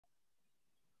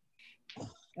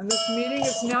And this meeting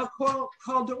is now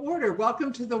called to order.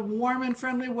 Welcome to the warm and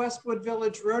friendly Westwood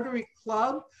Village Rotary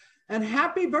Club, and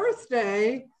happy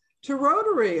birthday to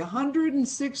Rotary.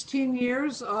 116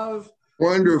 years of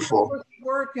wonderful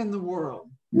work in the world.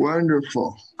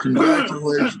 Wonderful.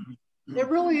 Congratulations. It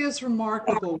really is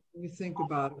remarkable when you think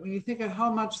about it. When you think of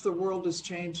how much the world has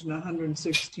changed in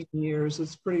 116 years,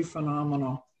 it's pretty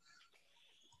phenomenal.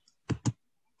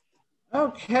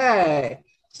 Okay.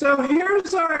 So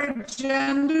here's our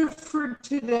agenda for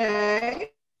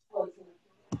today.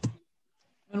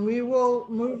 And we will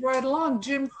move right along.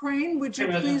 Jim Crane, would you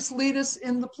please lead us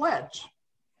in the pledge?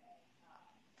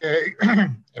 Okay,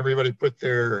 everybody put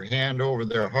their hand over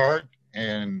their heart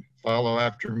and follow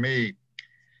after me.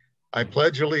 I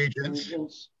pledge allegiance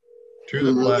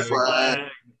to the flag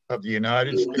of the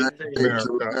United States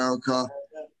of America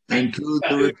and to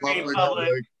the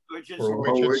republic for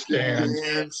which it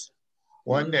stands,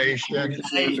 one nation,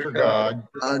 under God,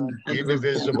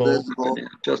 indivisible,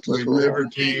 with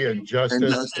liberty and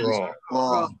justice for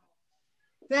all.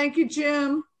 Thank you,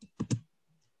 Jim.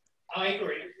 I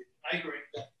agree.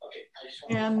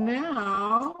 Okay. And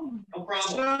now,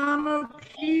 John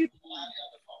O'Keefe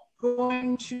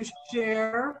going to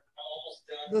share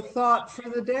the thought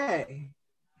for the day.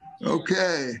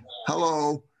 Okay.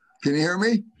 Hello. Can you hear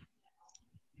me?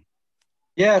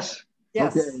 Yes.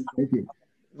 Yes. Okay. Thank you.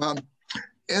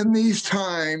 In these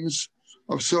times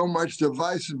of so much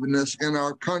divisiveness in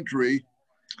our country,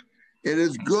 it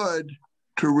is good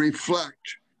to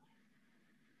reflect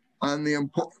on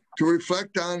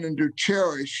and to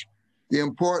cherish the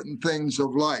important things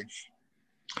of life,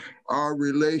 our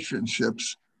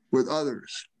relationships with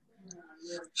others.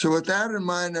 So with that in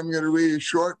mind, I'm going to read a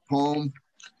short poem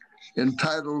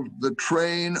entitled "The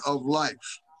Train of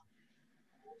Life."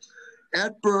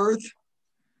 At birth,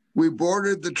 we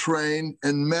boarded the train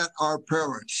and met our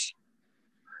parents,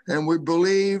 and we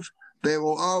believe they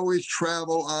will always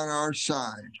travel on our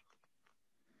side.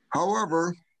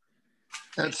 However,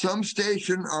 at some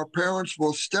station, our parents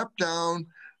will step down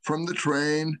from the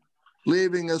train,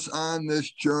 leaving us on this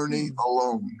journey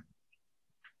alone.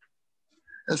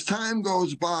 As time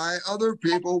goes by, other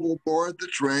people will board the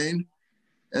train,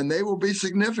 and they will be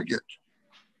significant.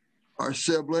 Our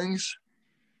siblings,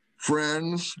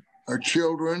 friends, our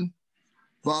children,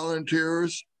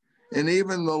 volunteers, and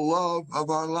even the love of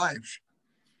our life.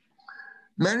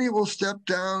 Many will step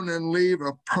down and leave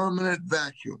a permanent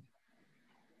vacuum.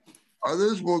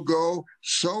 Others will go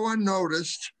so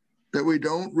unnoticed that we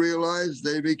don't realize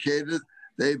they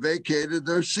vacated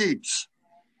their seats.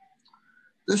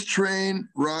 This train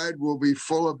ride will be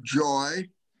full of joy,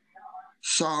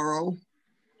 sorrow,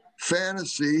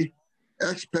 fantasy,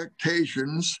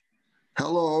 expectations,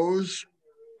 hellos,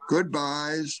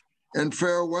 goodbyes, and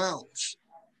farewells.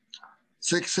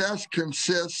 Success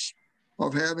consists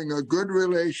of having a good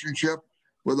relationship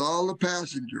with all the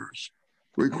passengers,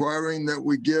 requiring that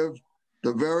we give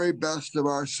the very best of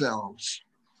ourselves.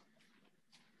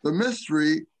 The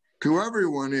mystery to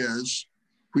everyone is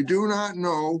we do not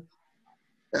know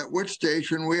at which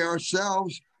station we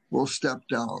ourselves will step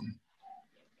down.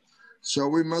 So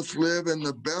we must live in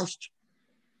the best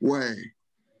way,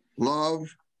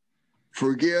 love,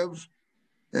 forgive,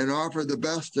 and offer the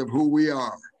best of who we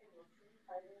are.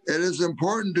 It is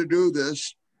important to do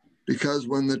this because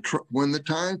when the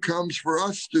time comes for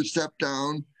us to step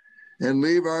down and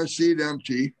leave our seat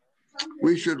empty,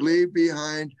 we should leave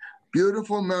behind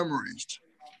beautiful memories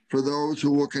for those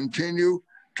who will continue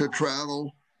to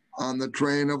travel on the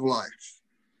train of life.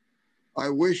 I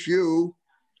wish you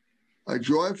a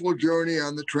joyful journey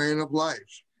on the train of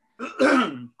life,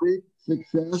 great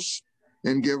success,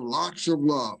 and give lots of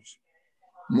love.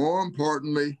 More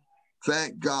importantly,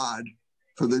 thank God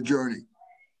for the journey.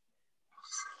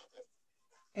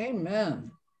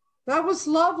 Amen. That was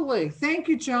lovely. Thank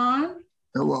you, John.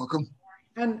 You're welcome.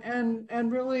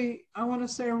 And really, I want to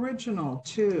say original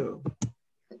too.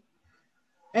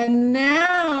 And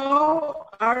now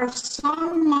our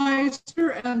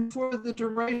songmeister and for the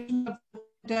duration of the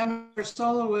pandemic, our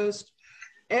soloist,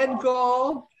 Ed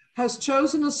Gall, has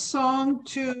chosen a song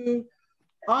to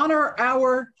honor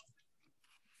our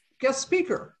guest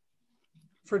speaker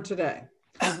for today.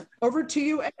 Over to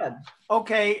you, Ed.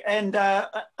 Okay, and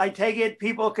I take it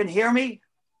people can hear me?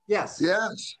 Yes.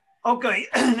 Yes. Okay,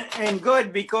 and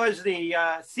good, because the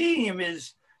theme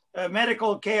is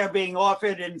medical care being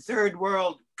offered in third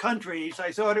world countries.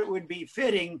 I thought it would be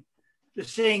fitting to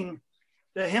sing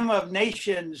the Hymn of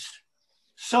Nations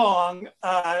song.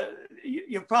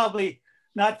 You're probably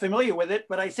not familiar with it,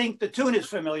 but I think the tune is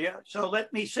familiar, so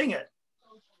let me sing it.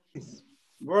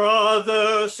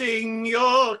 Brother, sing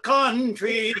your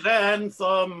country's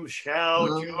anthem,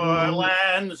 shout your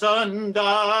land's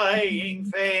undying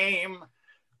fame.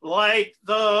 Light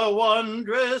the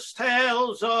wondrous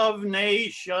tales of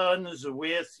nations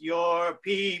with your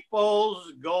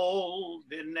people's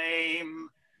golden name.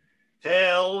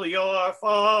 Tell your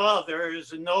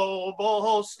father's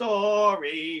noble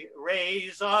story,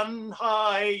 raise on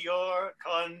high your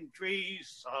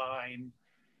country's sign.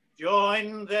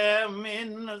 Join them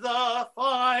in the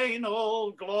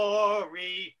final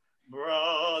glory.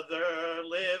 Brother,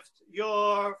 lift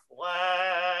your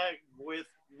flag with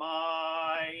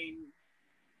mine.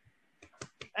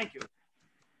 Thank you.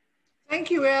 Thank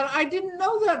you, Ed. I didn't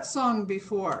know that song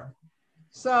before.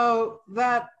 So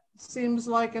that seems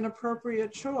like an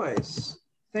appropriate choice.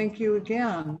 Thank you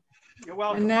again. You're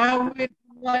welcome. And now we'd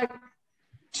like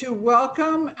to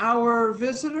welcome our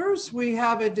visitors. We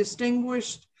have a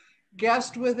distinguished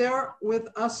guest with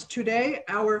us today,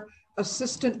 our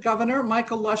Assistant Governor,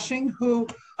 Michael Lushing, who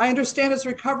I understand is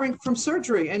recovering from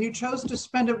surgery, and you chose to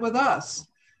spend it with us.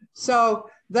 So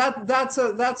that's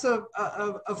a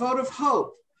vote of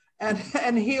hope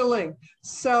and healing.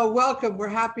 So welcome, we're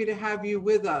happy to have you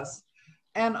with us.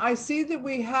 And I see that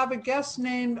we have a guest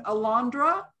named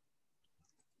Alondra.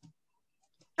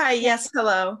 Hi, yes,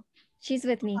 hello. She's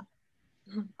with me.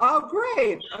 Oh,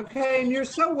 great. Okay, and you're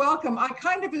so welcome. I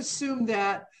kind of assumed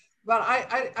that, but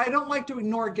I don't like to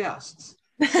ignore guests.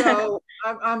 So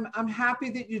I'm happy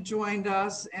that you joined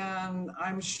us, and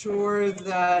I'm sure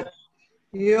that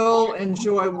you'll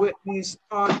enjoy Whitney's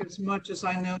talk as much as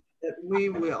I know that we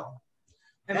will.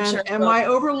 And Sure am I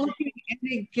overlooking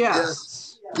any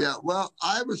guests? Yes. Yeah, well,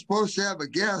 I was supposed to have a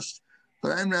guest,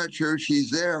 but I'm not sure she's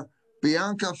there.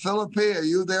 Bianca Philippi, are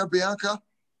you there, Bianca?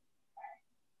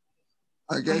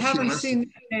 I haven't seen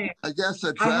the name. I guess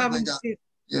the traffic.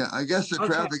 I guess the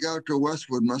traffic out to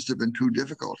Westwood must have been too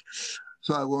difficult,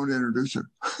 so I won't introduce her.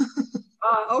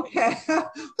 Okay.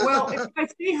 Well, if I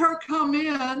see her come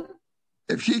in,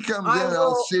 if she comes in,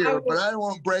 I'll see her, but I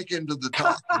won't break into the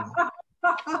talk.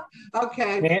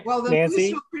 Okay. Well, then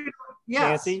Nancy.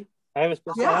 Yes. Nancy, I have a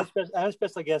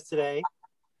special guest today.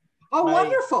 Oh,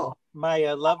 wonderful!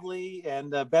 My lovely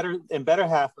and better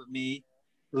half of me,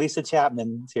 Lisa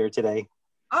Chapman, is here today.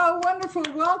 Oh, wonderful.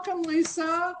 Welcome,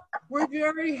 Lisa. We're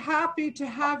very happy to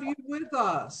have you with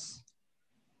us.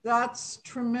 That's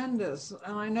tremendous.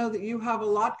 And I know that you have a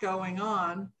lot going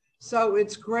on. So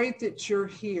it's great that you're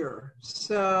here.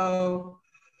 So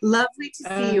lovely to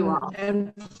see you all.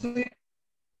 And please,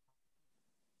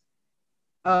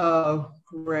 oh,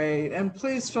 great. And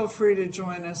please feel free to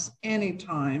join us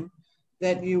anytime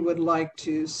that you would like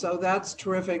to. So that's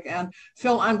terrific. And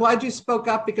Phil, I'm glad you spoke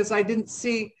up because I didn't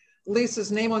see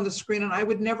Lisa's name on the screen, and I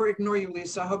would never ignore you,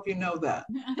 Lisa. I hope you know that.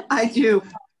 I do.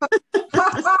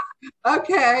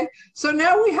 Okay, so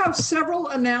now we have several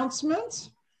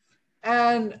announcements,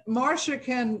 and Marcia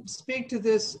can speak to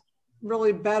this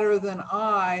really better than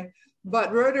I,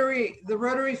 but the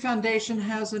Rotary Foundation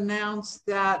has announced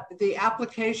that the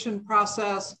application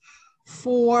process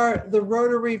for the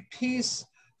Rotary Peace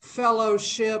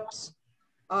Fellowships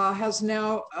has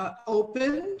now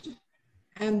opened.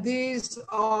 And these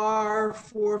are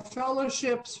for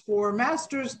fellowships for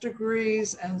master's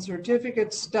degrees and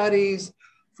certificate studies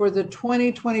for the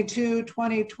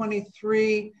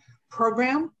 2022-2023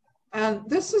 program. And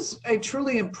this is a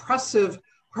truly impressive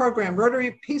program.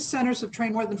 Rotary Peace Centers have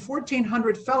trained more than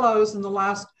 1,400 fellows in the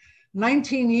last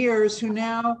 19 years who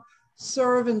now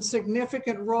serve in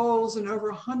significant roles in over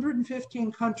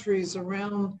 115 countries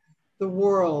around the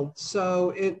world. So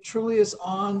it truly is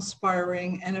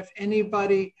awe-inspiring. And if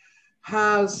anybody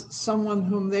has someone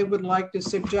whom they would like to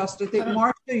suggest, I think,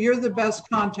 Marcia, you're the best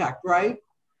contact, right?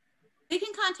 They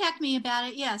can contact me about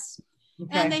it, yes. Okay.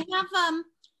 And they have, I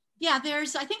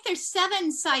think there's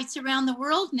 7 sites around the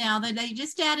world now that they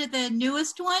just added the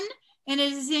newest one. And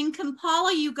it is in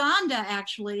Kampala, Uganda,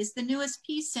 actually. It's the newest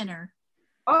peace center.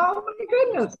 Oh my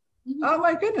goodness. Mm-hmm. Oh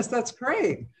my goodness, that's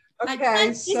great.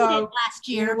 Okay, so last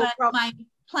year, but my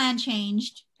plan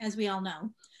changed, as we all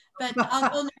know. But I'll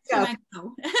go next time I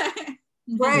go.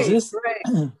 Great, great.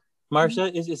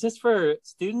 Marcia, is this for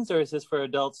students or is this for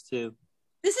adults too?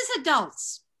 This is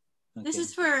adults. Okay. This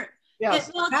is for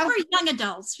it's for young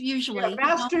adults usually. Yeah,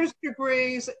 master's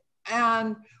degrees,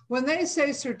 and when they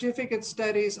say certificate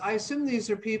studies, I assume these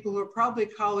are people who are probably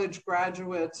college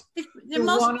graduates.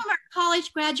 Most of them are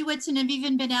college graduates and have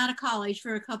even been out of college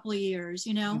for a couple of years,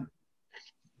 you know.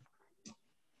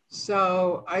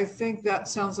 So I think that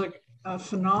sounds like a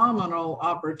phenomenal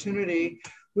opportunity.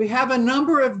 We have a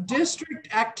number of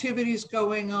district activities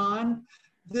going on.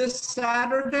 This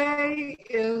Saturday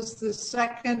is the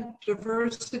second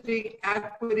Diversity,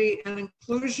 Equity, and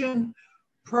Inclusion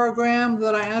program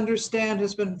that I understand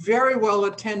has been very well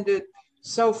attended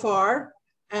so far.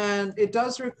 And it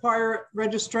does require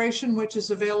registration, which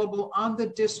is available on the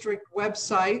district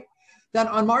website. Then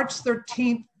on March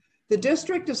 13th, the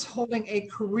district is holding a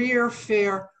career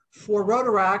fair for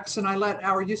Rotaracts, and I let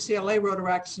our UCLA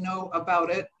Rotaracts know about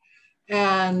it.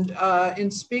 And in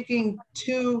speaking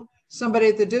to somebody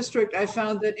at the district, I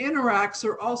found that Interacts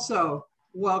are also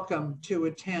welcome to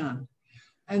attend.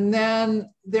 And then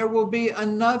there will be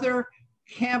another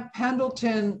Camp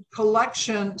Pendleton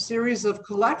collection, series of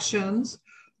collections,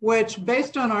 which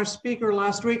based on our speaker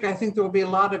last week, I think there will be a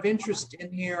lot of interest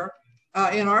in here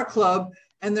in our club.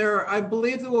 And I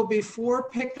believe there will be 4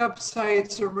 pickup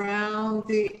sites around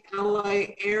the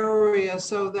LA area.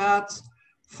 So that's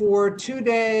for 2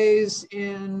 days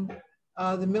in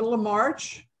the middle of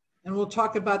March. And we'll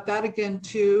talk about that again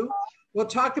too. We'll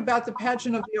talk about the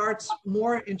Pageant of the Arts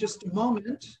more in just a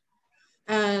moment.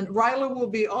 And RILA will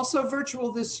be also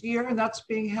virtual this year, and that's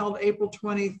being held April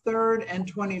 23rd and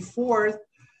 24th.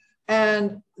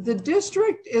 And the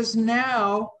district is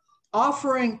now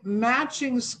offering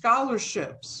matching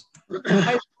scholarships to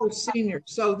high school seniors.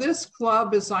 So this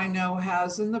club, as I know,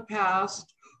 has in the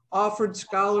past offered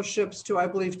scholarships to, I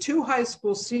believe, 2 high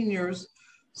school seniors.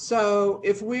 So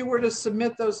if we were to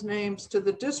submit those names to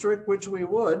the district, which we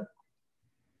would,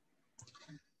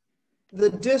 the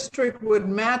district would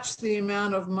match the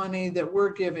amount of money that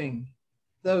we're giving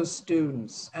those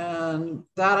students. And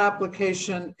that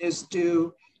application is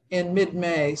due in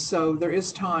mid-May, so there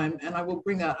is time, and I will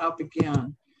bring that up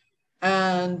again.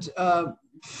 And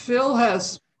Phil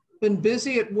has been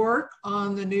busy at work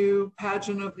on the new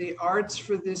Pageant of the Arts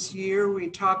for this year. We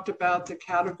talked about the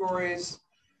categories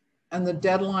and the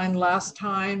deadline last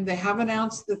time. They have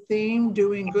announced the theme,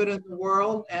 Doing Good in the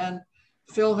World, and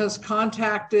Phil has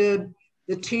contacted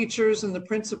the teachers and the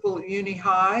principal at Uni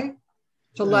High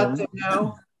to let them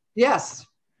know. Yes.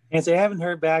 And so I haven't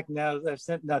heard back now. I've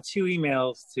sent now 2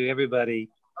 emails to everybody.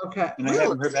 Okay. And I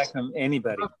haven't heard back from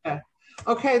anybody. Okay.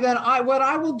 Okay, then what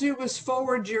I will do is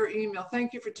forward your email.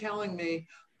 Thank you for telling me.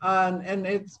 And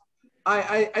it's,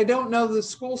 I don't know the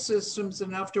school systems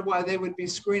enough to why they would be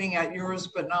screening out yours,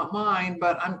 but not mine.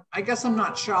 But I guess I'm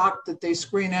not shocked that they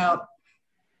screen out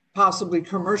possibly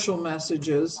commercial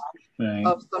messages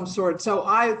of some sort. So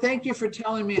I thank you for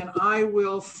telling me, and I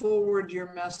will forward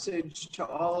your message to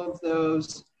all of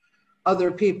those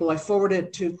other people. I forwarded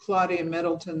it to Claudia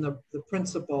Middleton, the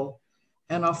principal,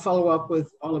 and I'll follow up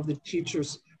with all of the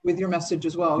teachers with your message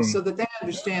as well, so that they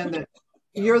understand that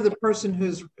you're the person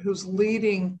who's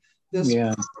leading this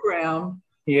program.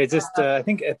 Yeah, just I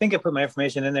think I put my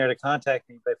information in there to contact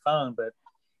me by phone, but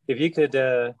if you could,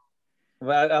 well,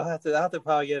 I'll have to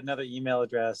probably get another email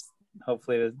address,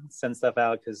 hopefully, to send stuff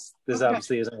out, because this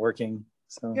obviously isn't working.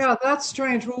 So yeah, that's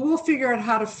strange. Well, we'll figure out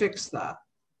how to fix that.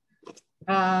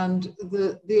 And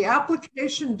the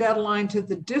application deadline to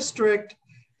the district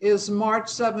is March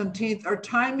 17th. Our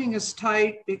timing is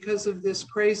tight because of this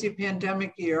crazy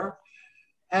pandemic year.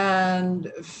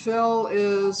 And Phil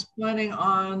is planning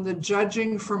on the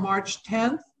judging for March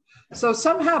 10th. So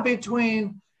somehow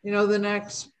between, the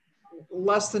next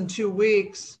less than 2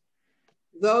 weeks,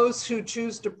 those who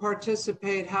choose to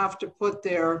participate have to put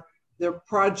their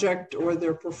project or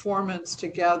their performance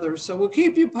together. So we'll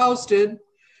keep you posted.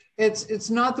 It's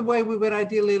not the way we would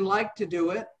ideally like to do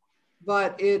it,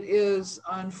 but it is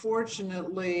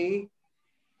unfortunately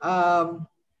how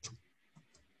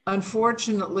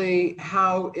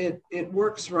it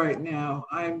works right now.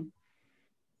 I'm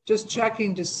just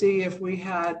checking to see if we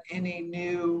had any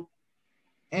new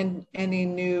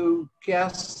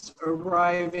guests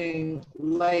arriving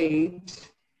late.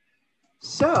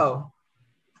 So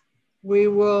we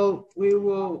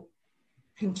will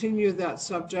continue that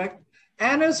subject.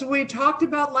 And as we talked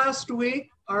about last week,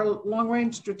 our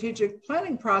long-range strategic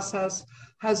planning process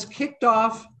has kicked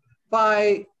off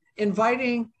by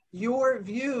inviting your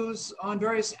views on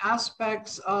various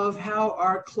aspects of how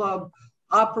our club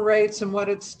operates and what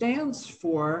it stands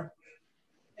for.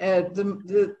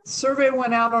 The survey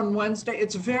went out on Wednesday.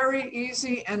 It's very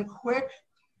easy and quick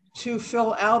to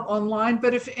fill out online,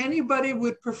 but if anybody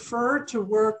would prefer to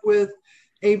work with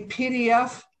a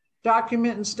PDF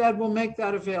document instead, we'll make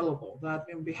that available.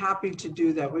 We'd be happy to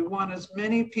do that. We want as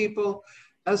many people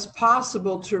as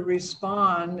possible to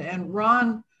respond. And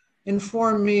Ron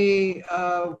informed me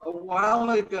a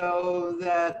while ago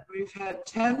that we've had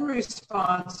 10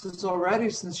 responses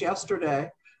already since yesterday,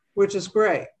 which is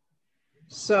great.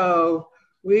 So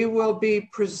we will be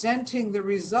presenting the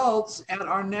results at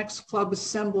our next club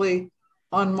assembly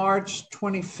on March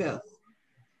 25th.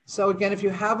 So again, if you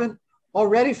haven't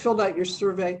already filled out your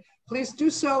survey, please do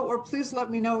so, or please let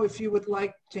me know if you would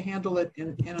like to handle it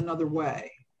in another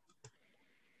way.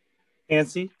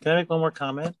 Nancy, can I make one more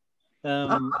comment?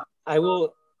 I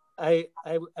will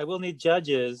need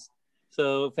judges.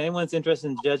 So if anyone's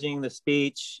interested in judging the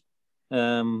speech,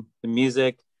 the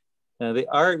music, the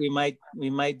art, we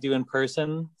might do in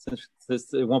person since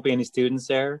there won't be any students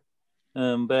there.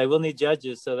 But I will need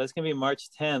judges. So that's going to be March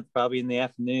 10th, probably in the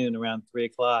afternoon around 3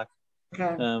 o'clock.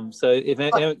 Okay. So if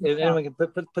anyone can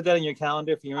put that in your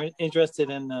calendar, if you're interested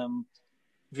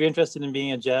in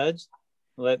being a judge,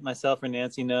 let myself or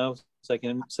Nancy know so I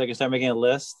can start making a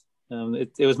list.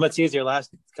 It was much easier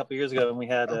last couple of years ago when we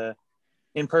had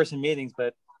in-person meetings,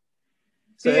 but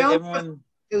so everyone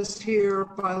is here,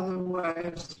 by the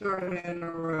way. Sorry to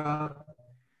interrupt.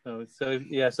 So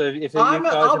if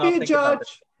I'll be a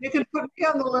judge. You can put me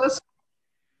on the list.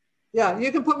 Yeah,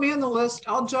 you can put me on the list.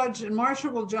 I'll judge, and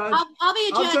Marsha will judge. I'll be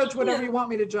a judge. I'll judge whatever you want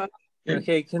me to judge.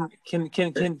 Okay, can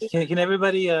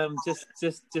everybody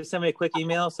just send me a quick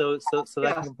email so that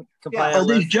I can compile a list?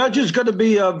 Are these judges going to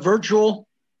be virtual?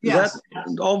 Yes.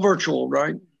 That's all virtual,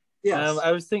 right? Yes.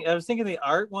 I was thinking the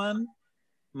art one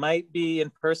might be in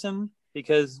person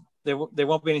because there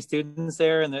won't be any students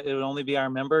there, and it would only be our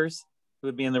members who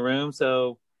would be in the room.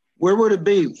 So where would it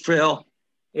be, Phil?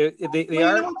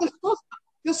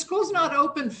 The school's not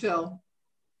open, Phil.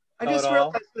 I just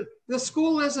realized that the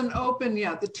school isn't open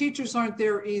yet. The teachers aren't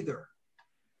there either.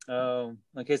 Oh,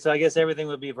 okay. So I guess everything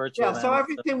would be virtual. Yeah, so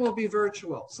everything will be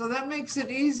virtual. So that makes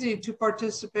it easy to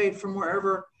participate from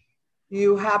wherever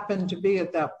you happen to be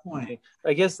at that point. Okay.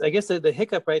 I guess the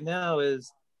hiccup right now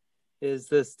is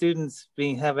the students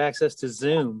have access to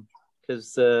Zoom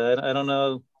because I don't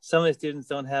know, some of the students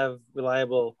don't have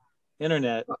reliable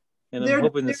internet, and I'm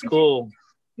hoping the school.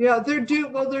 Yeah, they're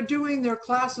doing their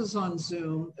classes on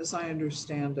Zoom, as I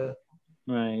understand it.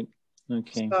 Right.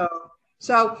 Okay.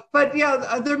 But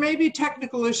yeah, there may be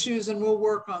technical issues, and we'll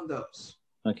work on those.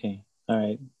 Okay. All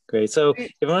right. Great. So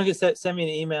if anyone can send me an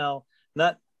email,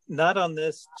 not on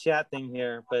this chat thing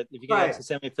here, but if you can actually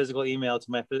send me a physical email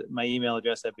to my email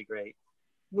address, that'd be great.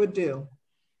 Would do.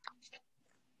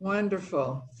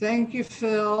 Wonderful. Thank you,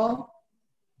 Phil.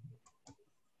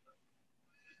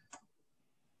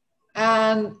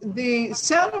 And the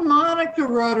Santa Monica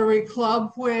Rotary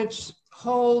Club, which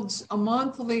holds a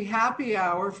monthly happy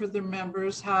hour for their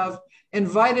members, have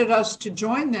invited us to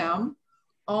join them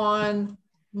on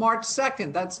March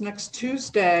 2nd. That's next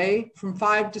Tuesday from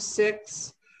 5 to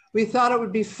 6. We thought it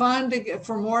would be fun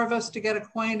for more of us to get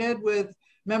acquainted with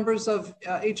members of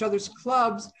each other's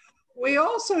clubs. We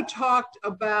also talked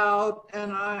about,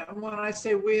 and when I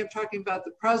say we, I'm talking about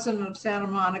the president of Santa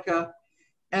Monica,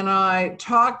 and I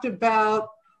talked about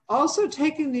also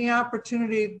taking the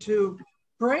opportunity to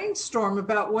brainstorm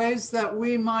about ways that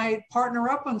we might partner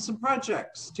up on some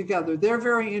projects together. They're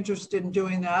very interested in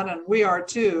doing that, and we are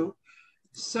too.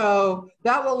 So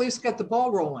that will at least get the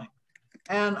ball rolling.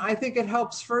 And I think it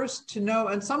helps first to know,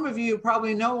 and some of you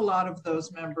probably know a lot of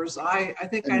those members. I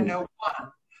think I know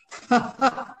one.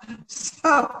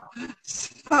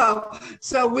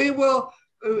 so we will,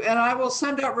 and I will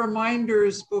send out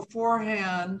reminders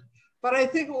beforehand, but I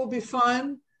think it will be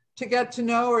fun to get to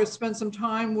know or spend some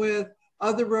time with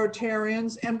other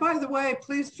Rotarians. And by the way,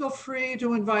 please feel free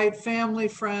to invite family,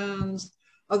 friends,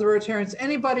 other Rotarians,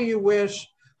 anybody you wish.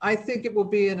 I think it will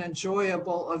be an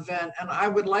enjoyable event, and I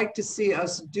would like to see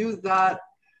us do that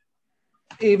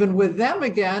even with them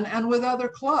again and with other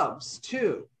clubs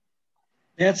too.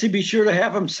 Nancy, be sure to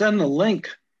have them send the link.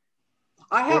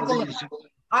 I have the link.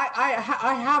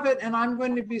 I have it, and I'm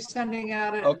going to be sending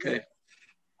out it. Okay.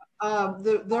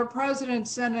 Their president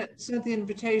sent the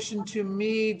invitation to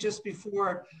me just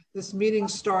before this meeting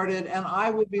started, and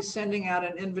I will be sending out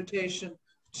an invitation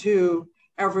to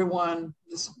everyone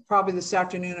probably this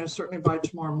afternoon or certainly by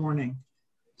tomorrow morning.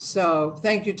 So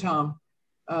thank you, Tom.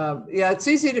 Yeah, it's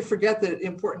easy to forget the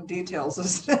important details,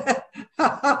 isn't it?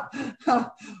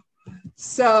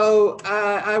 So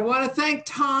I want to thank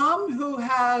Tom, who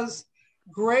has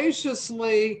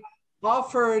graciously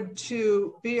offered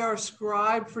to be our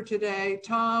scribe for today.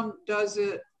 Tom does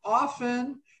it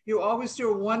often. You always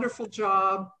do a wonderful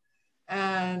job,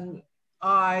 and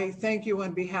I thank you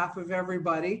on behalf of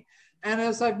everybody. And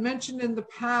as I've mentioned in the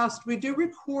past, we do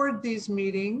record these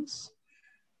meetings,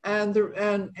 and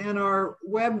our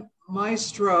web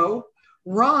maestro,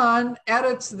 Ron,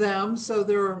 edits them so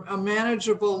they're a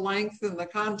manageable length and the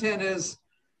content is,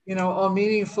 all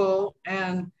meaningful.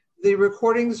 And the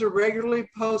recordings are regularly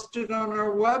posted on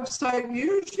our website,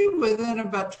 usually within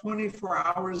about 24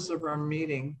 hours of our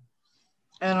meeting.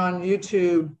 and on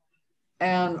YouTube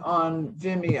and on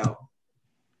Vimeo.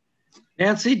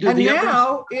 Nancy, and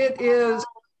now it is,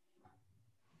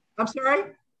 I'm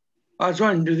sorry? I was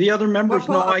wondering, do the other members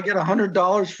know I get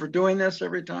 $100 for doing this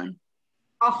every time?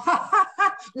 Oh,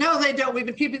 no, they don't. We've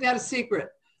been keeping that a secret.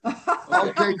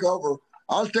 I'll take over.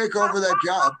 I'll take over that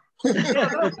job.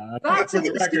 That's for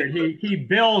the record. He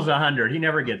bills 100. He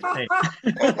never gets paid.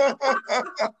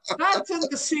 That's in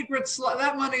the secret.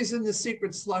 That money's in the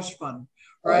secret slush fund,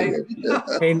 right?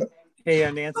 Hey,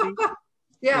 Nancy.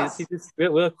 Yes. Nancy, just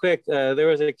real quick. There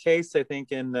was a case, I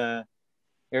think, in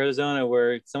Arizona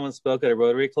where someone spoke at a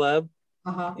Rotary Club,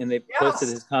 and they posted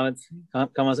his comments,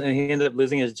 and he ended up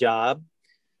losing his job.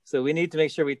 So we need to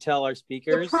make sure we tell our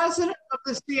speakers. The president of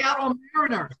the Seattle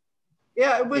Mariners.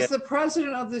 Yeah, it was the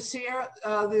president of the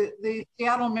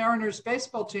Seattle Mariners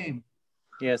baseball team.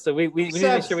 Yeah, so we need to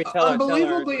make sure we tell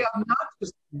unbelievably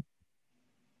obnoxious.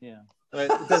 Yeah, but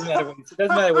it doesn't matter what he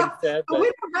said. But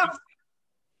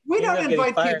we don't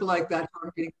invite people like that.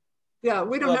 Yeah,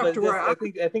 we don't have to worry.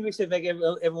 I think we should make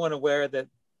everyone aware that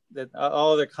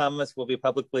all their comments will be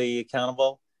publicly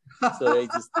accountable. So they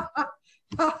just.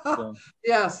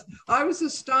 Yes, I was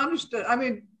astonished at. I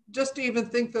mean, just to even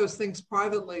think those things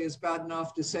privately is bad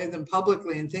enough. To say them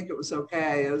publicly and think it was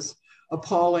okay is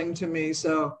appalling to me.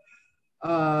 So, you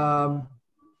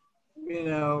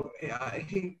know,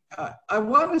 I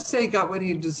want to say got what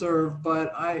he deserved,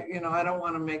 but I don't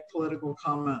want to make political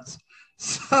comments.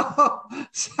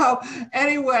 So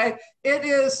anyway, it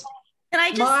is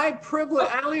my privilege.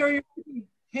 Allie, are you?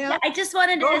 Yeah, I just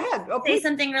wanted to say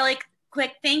something really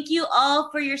quick. Thank you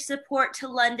all for your support to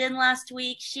London last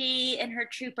week. She and her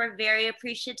troop are very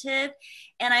appreciative.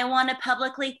 And I want to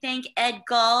publicly thank Ed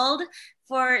Gold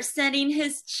for sending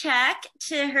his check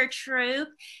to her troop.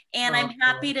 And I'm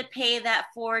happy to pay that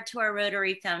forward to our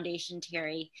Rotary Foundation,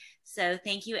 Terry. So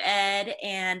thank you, Ed,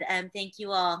 and thank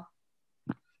you all.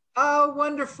 Oh,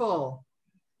 wonderful.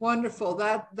 Wonderful.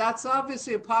 That's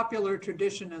obviously a popular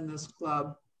tradition in this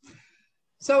club.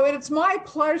 So it's my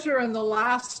pleasure in the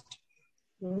last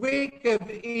week of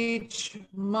each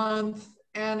month,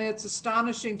 and it's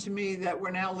astonishing to me that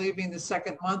we're now leaving the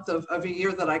second month of a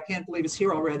year that I can't believe is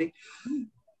here already,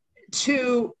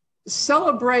 to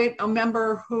celebrate a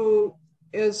member who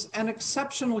is an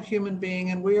exceptional human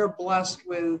being, and we are blessed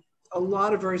with a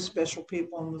lot of very special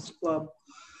people in this club.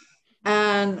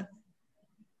 And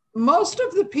most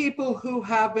of the people who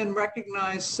have been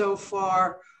recognized so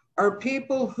far are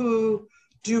people who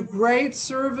do great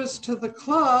service to the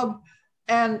club,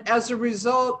 and as a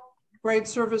result, great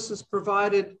service is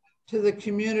provided to the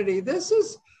community. This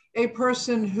is a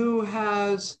person who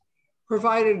has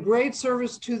provided great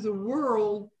service to the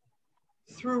world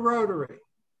through Rotary.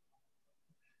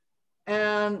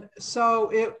 And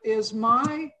so it is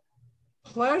my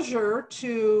pleasure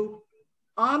to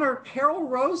honor Carol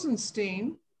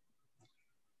Rosenstein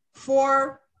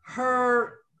for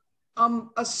her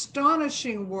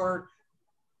astonishing work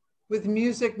with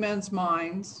Music Men's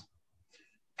Minds.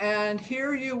 And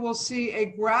here you will see a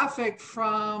graphic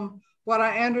from what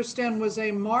I understand was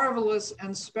a marvelous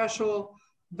and special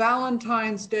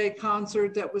Valentine's Day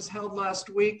concert that was held last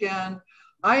weekend.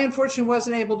 I unfortunately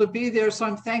wasn't able to be there, so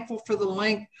I'm thankful for the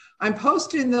link. I'm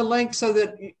posting the link so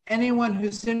that anyone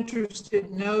who's interested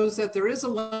knows that there is a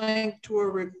link to a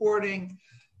recording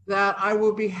that I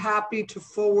will be happy to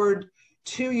forward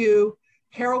to you.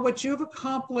 Carol, what you've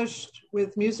accomplished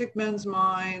with Music Men's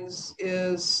Minds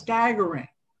is staggering.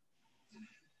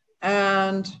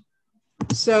 And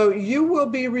so you will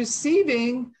be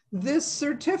receiving this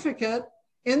certificate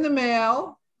in the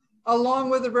mail,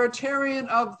 along with the Rotarian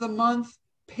of the Month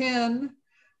pin.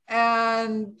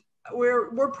 And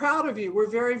we're proud of you. We're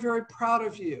very, very proud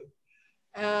of you.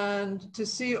 And to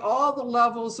see all the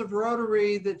levels of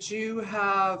Rotary that you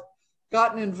have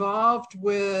gotten involved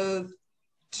with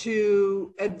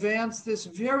to advance this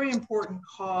very important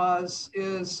cause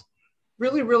is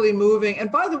really, really moving. And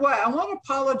by the way, I want to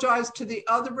apologize to the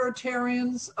other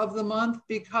Rotarians of the month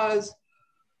because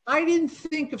I didn't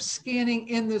think of scanning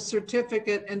in the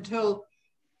certificate until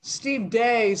Steve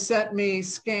Day sent me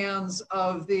scans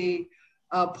of the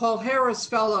Paul Harris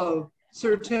Fellow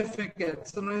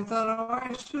certificates. And I thought, oh,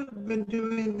 I should have been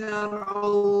doing that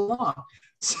all along.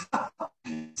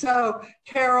 So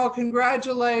Carol,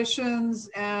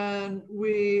 congratulations. And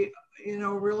we,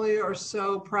 really are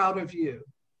so proud of you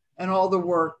and all the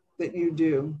work that you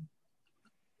do.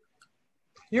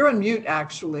 You're on mute,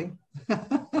 actually.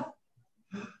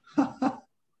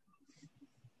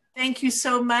 Thank you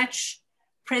so much,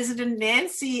 President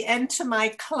Nancy, and to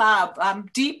my club.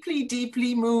 I'm deeply,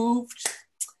 deeply moved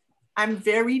I'm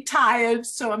very tired,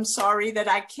 so I'm sorry that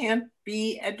I can't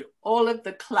be at all of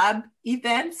the club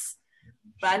events,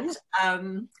 but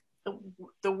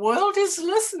the world is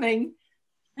listening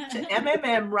to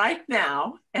MMM right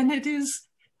now, and it is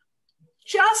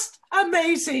just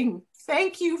amazing.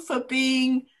 Thank you for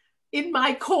being in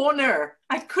my corner.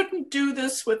 I couldn't do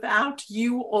this without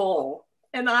you all,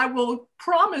 and I will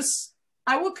promise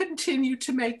I will continue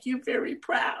to make you very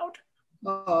proud.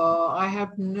 I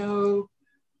have no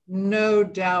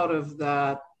doubt of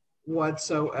that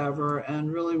whatsoever.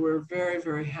 And really, we're very,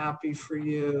 very happy for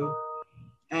you.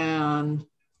 And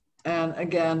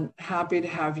again, happy to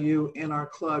have you in our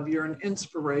club. You're an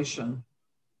inspiration.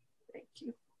 Thank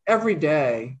you. Every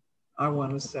day, I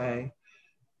want to say.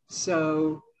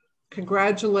 So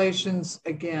congratulations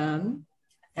again.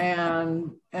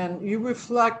 And you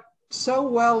reflect so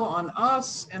well on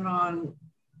us and on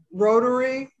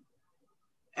Rotary.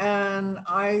 And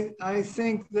I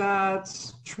think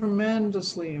that's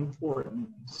tremendously important.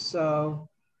 So,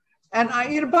 and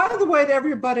by the way, to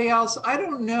everybody else, I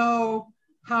don't know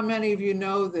how many of you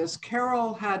know this.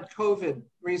 Carol had COVID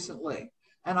recently,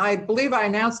 and I believe I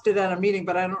announced it at a meeting,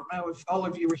 but I don't know if all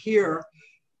of you were here.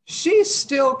 She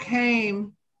still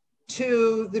came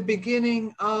to the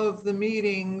beginning of the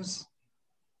meetings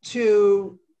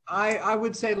to, I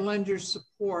would say, lend your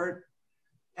support.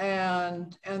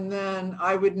 And then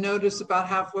I would notice about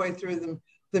halfway through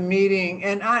the meeting,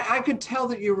 and I could tell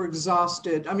that you were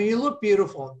exhausted. I mean, you look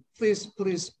beautiful. Please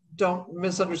don't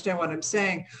misunderstand what I'm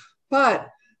saying, but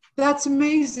that's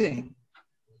amazing.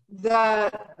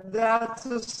 That's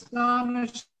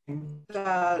astonishing.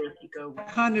 That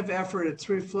kind of effort, it's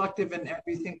reflective in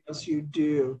everything else you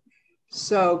do.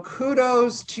 So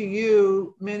kudos to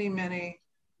you. Many, many,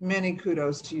 many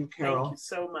kudos to you, Carol. Thank you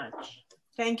so much.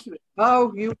 Thank you.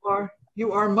 Oh,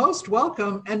 you are most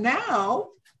welcome. And now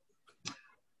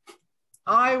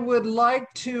I would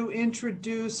like to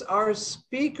introduce our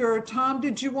speaker. Tom,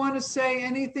 did you want to say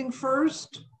anything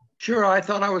first? Sure, I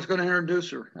thought I was going to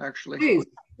introduce her, actually. Please,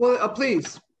 well,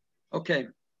 please. Okay.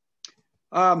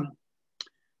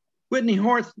 Whitney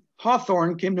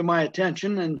Hawthorne came to my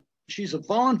attention, and she's a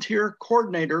volunteer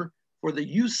coordinator for the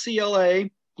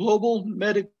UCLA Global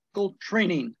Medical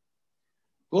Training.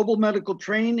 Global Medical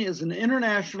Training is an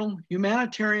international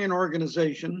humanitarian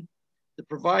organization that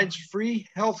provides free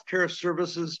healthcare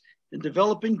services in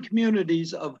developing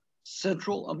communities of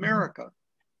Central America.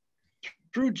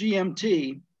 Through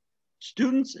GMT,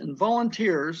 students and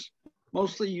volunteers,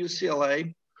 mostly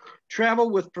UCLA, travel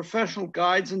with professional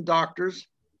guides and doctors,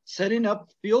 setting up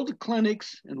field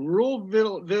clinics in rural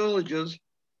villages to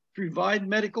provide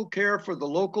medical care for the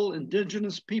local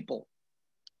indigenous people.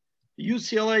 The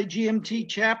UCLA GMT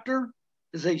chapter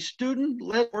is a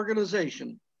student-led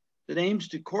organization that aims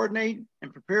to coordinate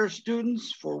and prepare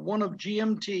students for one of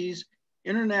GMT's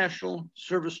international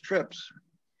service trips.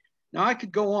 Now, I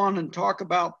could go on and talk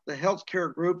about the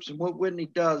healthcare groups and what Whitney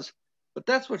does, but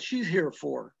that's what she's here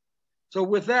for. So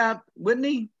with that,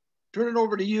 Whitney, turn it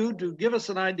over to you to give us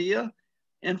an idea,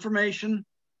 information,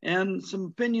 and some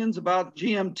opinions about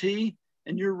GMT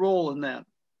and your role in that.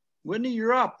 Whitney,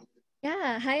 you're up.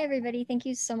 Yeah, hi everybody. Thank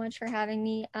you so much for having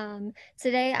me.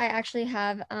 Today I actually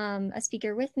have a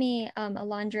speaker with me,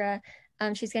 Alondra.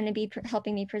 She's going to be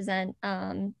helping me present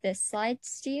this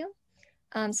slides to you.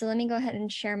 So let me go ahead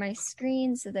and share my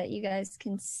screen so that you guys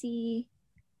can see.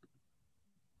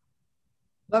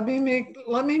 Let me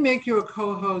make you a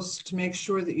co-host to make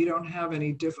sure that you don't have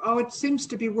any Oh, it seems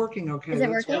to be working okay. Is it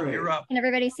working? You're up. Can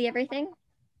everybody see everything?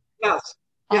 Yes.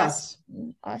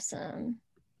 Awesome. Awesome.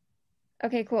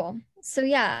 Okay, cool. So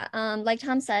yeah, like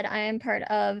Tom said, I am part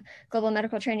of Global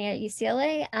Medical Training at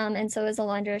UCLA, and so is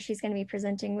Alondra. She's going to be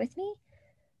presenting with me.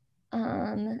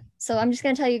 So I'm just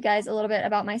going to tell you guys a little bit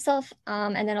about myself,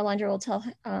 and then Alondra will tell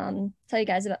you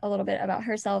guys a little bit about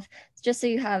herself, just so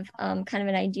you have kind of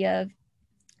an idea of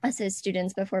us as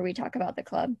students before we talk about the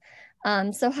club.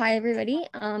 So hi everybody,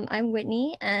 I'm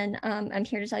Whitney, and I'm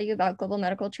here to tell you about Global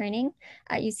Medical Training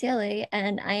at UCLA,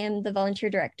 and I am the volunteer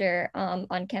director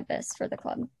on campus for the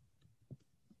club.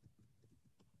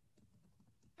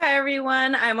 Hi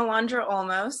everyone, I'm Alondra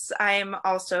Olmos. I'm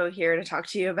also here to talk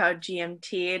to you about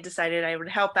GMT. I decided I would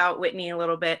help out Whitney a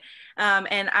little bit,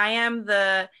 and I am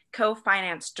the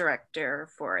co-finance director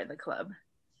for the club.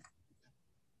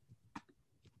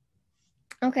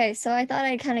 Okay, so I thought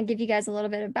I'd kind of give you guys a little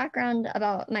bit of background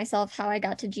about myself, how I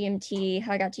got to GMT,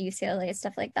 how I got to UCLA,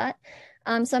 stuff like that.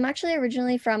 So I'm actually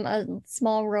originally from a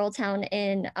small rural town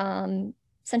in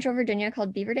Central Virginia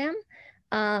called Beaver Dam.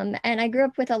 And I grew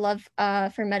up with a love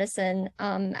for medicine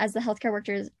as the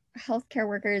healthcare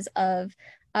workers of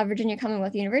Virginia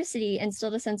Commonwealth University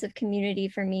instilled a sense of community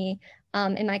for me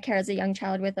in my care as a young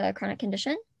child with a chronic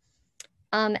condition.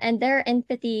 And their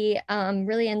empathy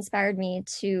really inspired me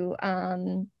to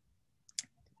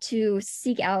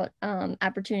seek out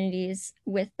opportunities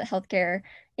with the healthcare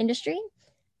industry.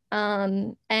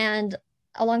 And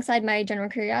alongside my general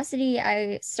curiosity,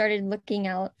 I started looking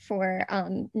out for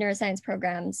neuroscience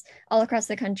programs all across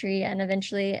the country and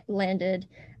eventually landed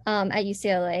at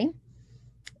UCLA.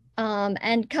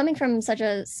 And coming from such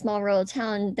a small rural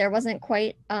town, there wasn't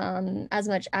quite as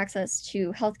much access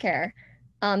to healthcare,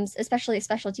 especially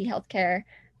specialty healthcare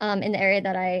in the area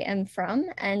that I am from.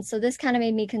 And so this kind of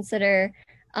made me consider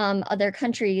other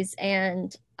countries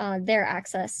and their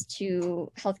access to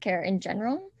healthcare in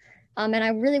general. And I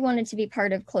really wanted to be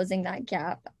part of closing that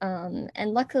gap.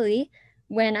 And luckily,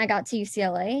 when I got to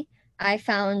UCLA, I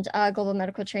found global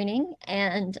medical training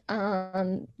and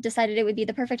decided it would be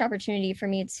the perfect opportunity for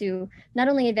me to not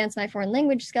only advance my foreign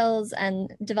language skills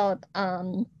and develop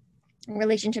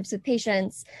relationships with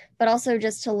patients, but also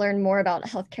just to learn more about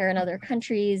healthcare in other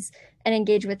countries and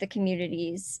engage with the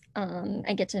communities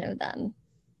and get to know them.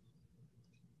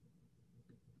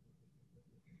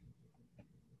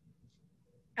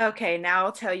 Okay, now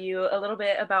I'll tell you a little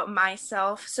bit about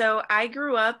myself. So I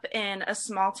grew up in a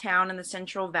small town in the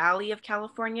Central Valley of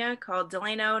California called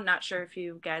Delano. Not sure if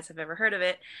you guys have ever heard of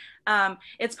it.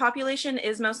 Its population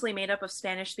is mostly made up of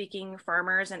Spanish-speaking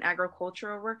farmers and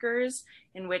agricultural workers,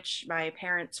 in which my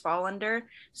parents fall under.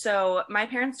 So my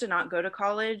parents did not go to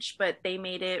college, but they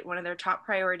made it one of their top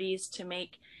priorities to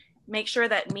make sure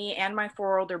that me and my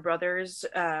 4 older brothers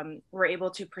were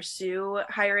able to pursue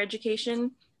higher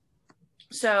education.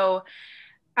 So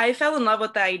I fell in love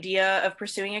with the idea of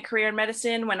pursuing a career in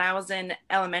medicine when I was in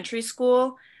elementary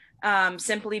school,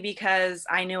 simply because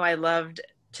I knew I loved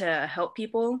to help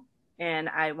people and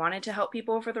I wanted to help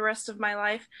people for the rest of my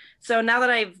life. So now that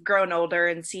I've grown older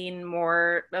and seen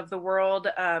more of the world,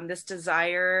 this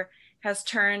desire has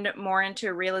turned more into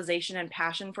a realization and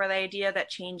passion for the idea that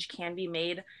change can be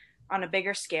made on a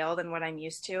bigger scale than what I'm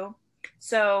used to.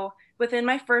 So within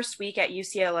my first week at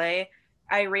UCLA,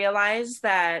 I realized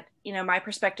that, my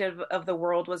perspective of the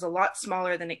world was a lot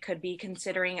smaller than it could be,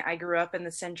 considering I grew up in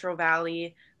the Central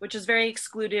Valley, which is very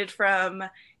excluded from,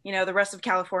 the rest of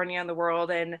California and the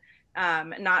world, and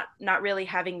not really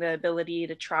having the ability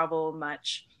to travel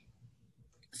much.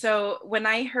 So when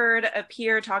I heard a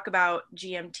peer talk about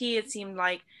GMT, it seemed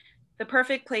like the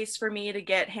perfect place for me to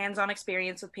get hands-on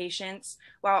experience with patients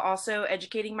while also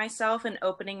educating myself and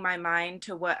opening my mind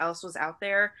to what else was out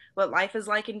there, what life is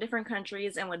like in different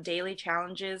countries, and what daily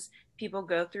challenges people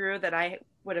go through that I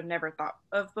would have never thought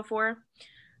of before.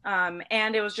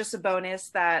 And it was just a bonus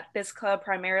that this club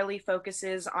primarily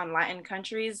focuses on Latin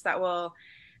countries that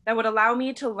would allow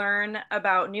me to learn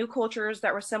about new cultures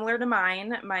that were similar to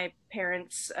mine. My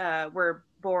parents were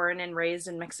born and raised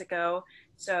in Mexico,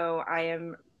 so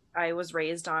I was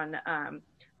raised on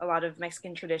a lot of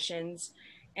Mexican traditions,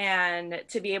 and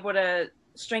to be able to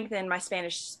strengthen my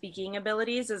Spanish speaking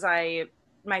abilities, as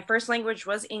my first language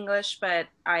was English, but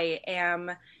I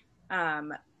am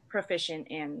proficient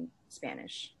in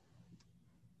Spanish.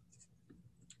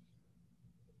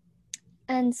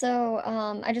 And so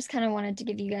I just kind of wanted to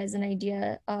give you guys an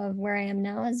idea of where I am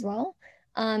now as well.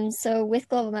 So with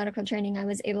global medical training, I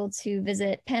was able to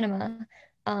visit Panama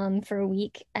for a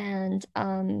week and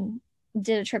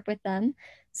did a trip with them.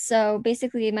 So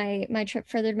basically my trip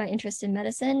furthered my interest in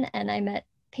medicine, and I met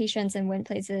patients and went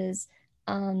places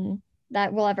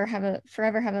that will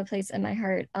forever have a place in my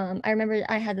heart. I remember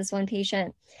I had this one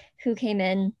patient who came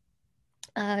in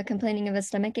complaining of a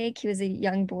stomach ache. He was a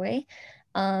young boy,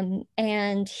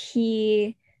 and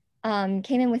he came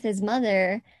in with his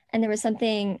mother, and there was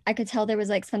something, I could tell there was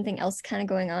like something else kind of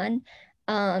going on.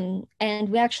 And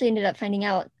we actually ended up finding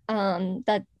out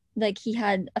that like he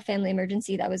had a family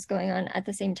emergency that was going on at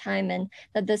the same time, and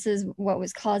that this is what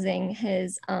was causing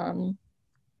his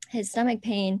stomach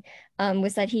pain,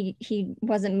 was that he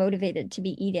wasn't motivated to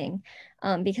be eating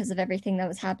because of everything that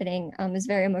was happening. It was a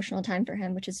very emotional time for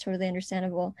him, which is totally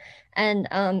understandable. And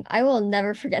I will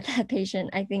never forget that patient.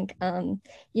 I think,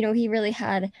 he really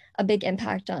had a big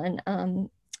impact on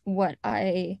what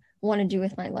I want to do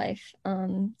with my life.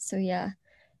 So yeah.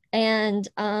 And,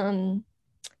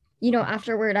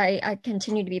 afterward, I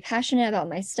continued to be passionate about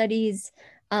my studies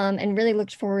and really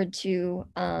looked forward to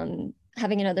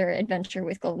having another adventure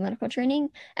with global medical training,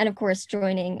 and of course,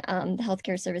 joining the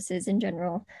healthcare services in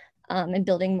general and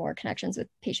building more connections with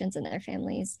patients and their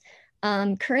families.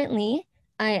 Currently,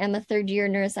 I am a third-year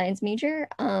neuroscience major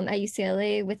at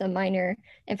UCLA with a minor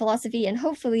in philosophy and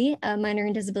hopefully a minor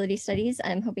in disability studies.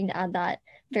 I'm hoping to add that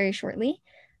very shortly.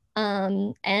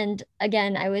 And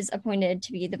again, I was appointed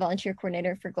to be the volunteer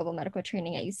coordinator for global medical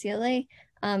training at UCLA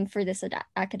for this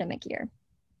academic year.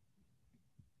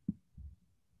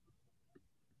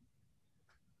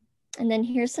 And then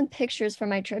here's some pictures from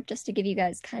my trip just to give you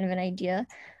guys kind of an idea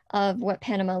of what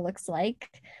Panama looks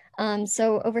like.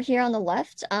 So over here on the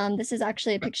left, this is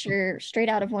actually a picture straight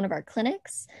out of one of our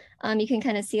clinics. You can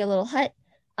kind of see a little hut.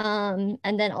 And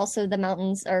then also the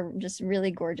mountains are just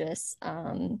really gorgeous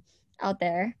out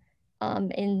there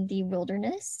in the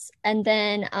wilderness. And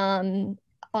then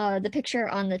the picture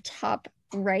on the top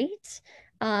right,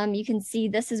 you can see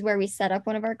this is where we set up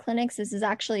one of our clinics. This is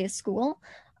actually a school.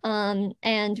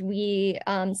 And we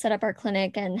set up our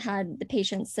clinic and had the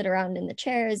patients sit around in the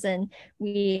chairs, and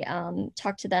we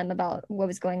talked to them about what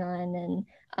was going on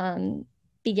and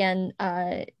began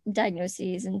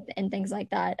diagnoses and things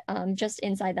like that just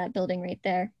inside that building right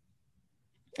there.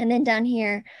 And then down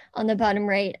here on the bottom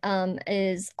right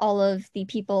is all of the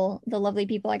people, the lovely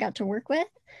people I got to work with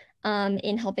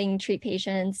in helping treat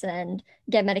patients and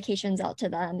get medications out to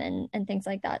them and things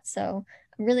like that. So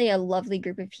really a lovely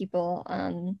group of people.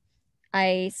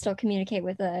 I still communicate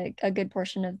with a good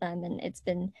portion of them, and it's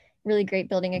been really great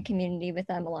building a community with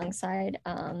them alongside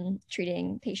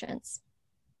treating patients.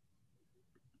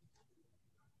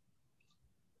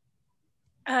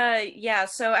 Yeah,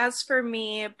 so as for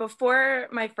me, before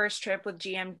my first trip with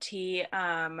GMT,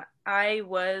 I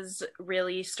was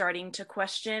really starting to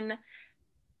question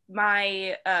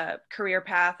my career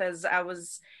path, as I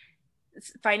was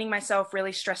finding myself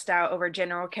really stressed out over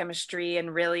general chemistry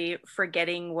and really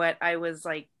forgetting what I was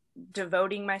like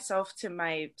devoting myself to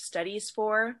my studies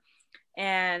for.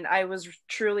 And I was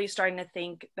truly starting to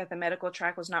think that the medical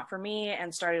track was not for me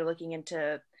and started looking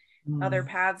into other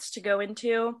paths to go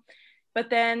into. But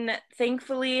then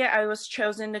thankfully I was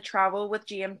chosen to travel with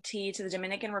GMT to the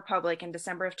Dominican Republic in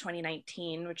December of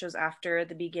 2019, which was after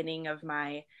the beginning of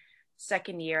my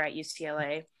second year at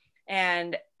UCLA.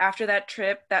 And after that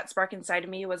trip, that spark inside of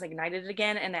me was ignited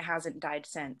again, and it hasn't died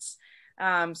since.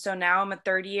 So now I'm a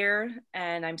third year,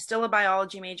 and I'm still a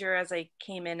biology major as I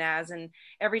came in as, and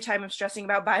every time I'm stressing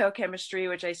about biochemistry,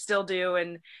 which I still do,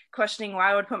 and questioning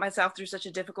why I would put myself through such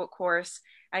a difficult course,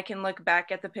 I can look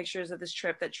back at the pictures of this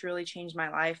trip that truly changed my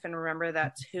life and remember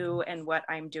that's who and what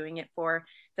I'm doing it for.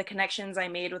 The connections I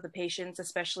made with the patients,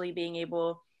 especially being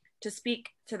able to speak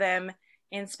to them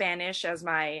in Spanish, as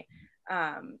my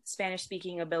Spanish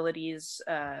speaking abilities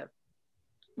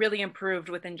really improved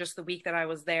within just the week that I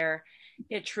was there.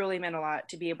 It truly meant a lot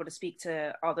to be able to speak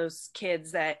to all those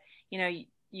kids that, you know,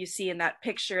 you see in that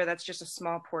picture. That's just a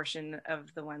small portion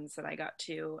of the ones that I got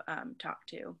to talk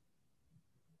to.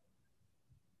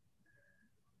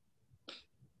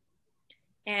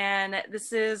 And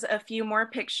this is a few more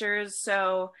pictures.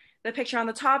 So the picture on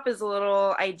the top is a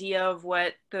little idea of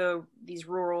what these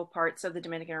rural parts of the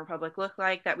Dominican Republic look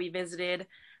like that we visited.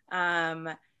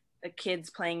 The kids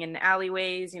playing in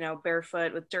alleyways, you know,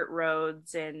 barefoot with dirt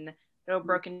roads and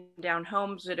broken down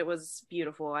homes, but it was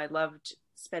beautiful. I loved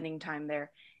spending time there.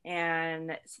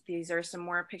 And these are some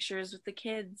more pictures with the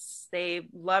kids. They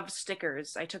loved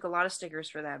stickers. I took a lot of stickers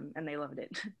for them, and they loved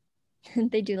it.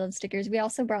 They do love stickers. We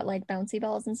also brought like bouncy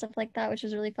balls and stuff like that, which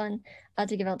was really fun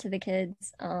to give out to the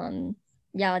kids.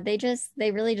 Yeah,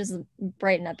 they really just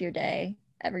brighten up your day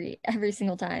every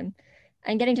single time.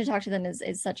 And getting to talk to them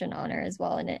is such an honor as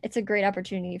well. And it's a great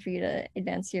opportunity for you to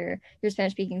advance your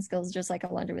Spanish speaking skills, just like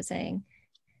Alondra was saying.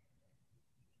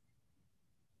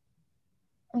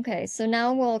 Okay, so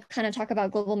now we'll kind of talk about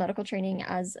global medical training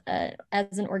as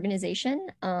an organization.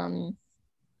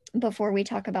 Before we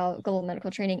talk about global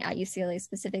medical training at UCLA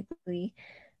specifically.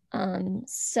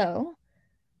 So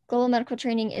global medical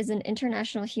training is an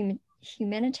international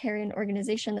humanitarian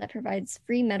organization that provides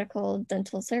free medical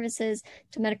dental services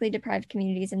to medically deprived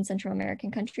communities in Central American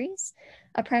countries.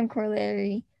 A prime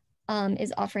corollary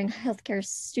is offering healthcare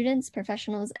students,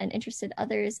 professionals, and interested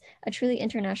others a truly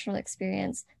international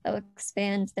experience that will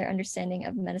expand their understanding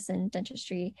of medicine,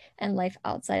 dentistry, and life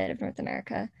outside of North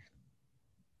America.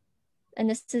 And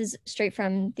this is straight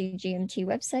from the GMT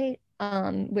website,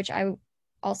 which I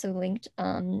also linked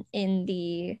in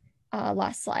the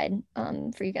last slide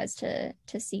for you guys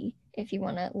to see if you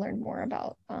want to learn more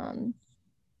about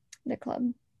the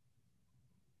club.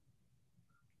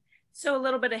 So a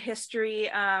little bit of history.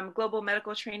 Global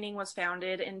Medical Training was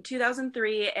founded in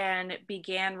 2003 and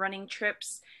began running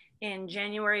trips in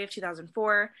January of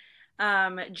 2004.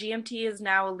 GMT is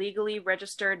now a legally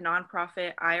registered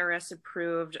nonprofit,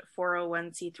 IRS-approved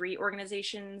 401c3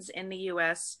 organizations in the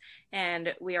U.S.,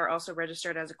 and we are also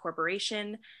registered as a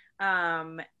corporation.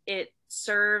 It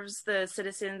serves the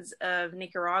citizens of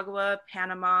Nicaragua,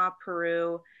 Panama,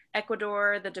 Peru,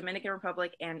 Ecuador, the Dominican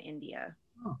Republic, and India.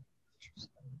 Oh.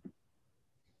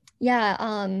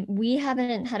 Yeah, we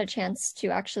haven't had a chance to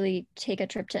actually take a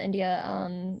trip to India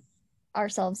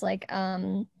ourselves, like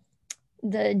the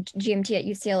GMT at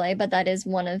UCLA, but that is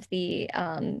one of the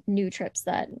new trips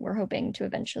that we're hoping to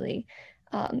eventually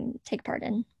take part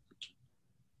in.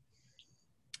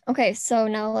 Okay, so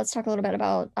now let's talk a little bit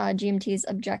about GMT's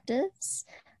objectives.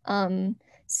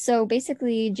 So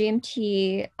basically,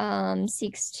 GMT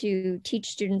seeks to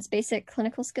teach students basic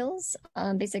clinical skills,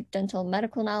 basic dental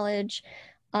medical knowledge,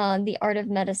 the art of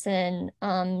medicine,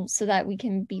 so that we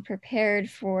can be prepared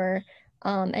for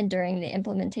and during the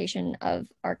implementation of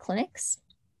our clinics.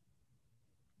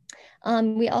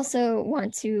 We also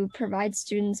want to provide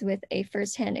students with a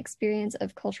firsthand experience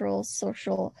of cultural,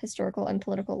 social, historical, and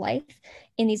political life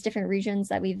in these different regions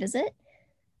that we visit.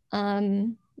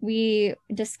 We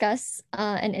discuss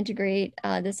and integrate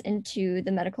this into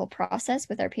the medical process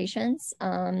with our patients,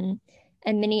 and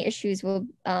many issues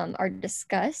are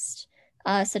discussed,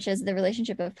 such as the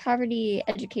relationship of poverty,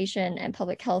 education, and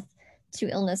public health to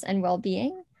illness and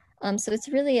well-being. So it's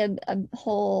really a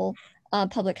whole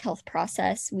public health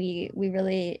process. We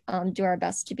really do our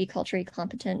best to be culturally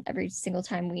competent every single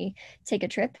time we take a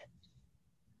trip.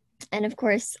 And of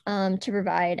course, to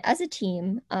provide as a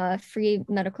team free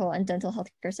medical and dental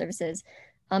healthcare services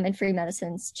and free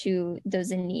medicines to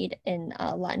those in need in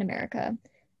Latin America,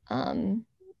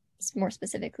 more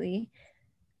specifically.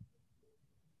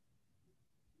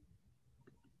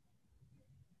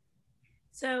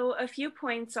 So a few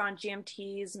points on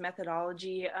GMT's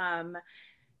methodology.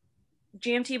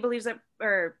 GMT believes that,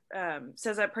 or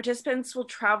says that participants will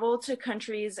travel to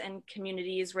countries and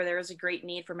communities where there is a great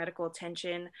need for medical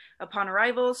attention. Upon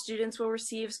arrival, students will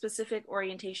receive specific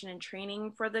orientation and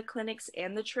training for the clinics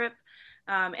and the trip.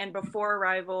 And before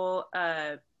arrival,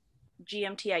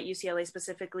 GMT at UCLA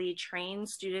specifically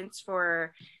trains students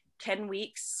for 10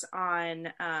 weeks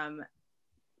on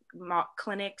mock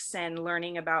clinics and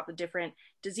learning about the different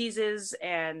diseases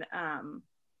and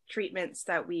treatments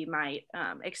that we might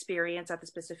experience at the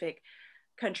specific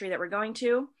country that we're going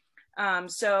to.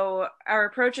 So our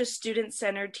approach is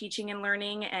student-centered teaching and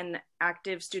learning and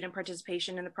active student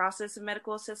participation in the process of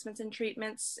medical assessments and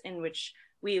treatments, in which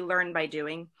we learn by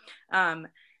doing.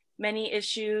 Many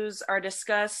issues are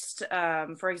discussed,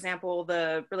 for example,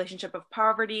 the relationship of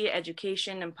poverty,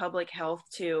 education, and public health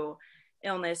to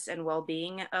illness and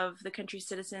well-being of the country's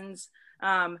citizens.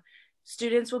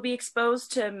 Students will be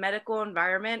exposed to a medical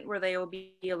environment where they will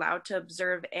be allowed to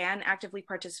observe and actively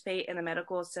participate in the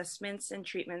medical assessments and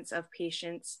treatments of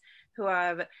patients who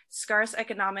have scarce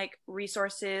economic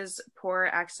resources, poor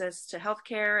access to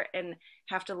healthcare, and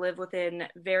have to live within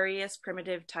various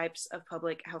primitive types of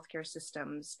public healthcare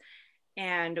systems.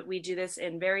 And we do this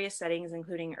in various settings,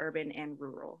 including urban and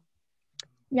rural.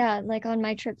 Yeah, like on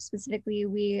my trip specifically,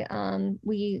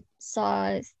 we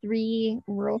saw 3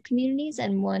 rural communities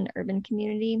and 1 urban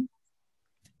community.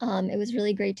 It was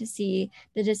really great to see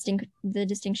the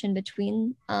distinction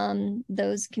between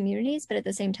those communities, but at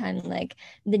the same time, like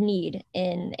the need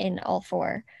in all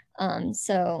 4.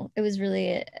 So it was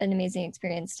really an amazing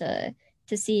experience to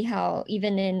see how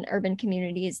even in urban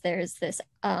communities there's this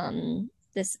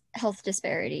this health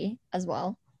disparity as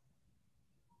well.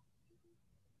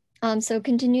 So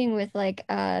continuing with like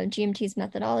GMT's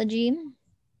methodology.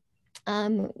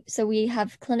 So we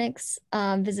have clinics,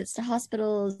 visits to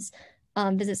hospitals,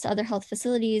 visits to other health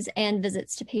facilities, and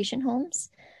visits to patient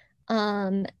homes.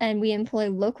 And we employ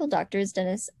local doctors,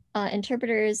 dentists,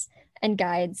 interpreters, and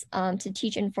guides to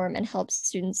teach, inform, and help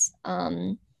students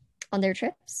on their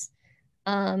trips.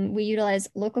 We utilize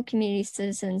local community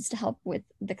citizens to help with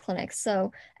the clinics.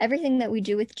 So everything that we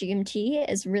do with GMT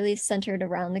is really centered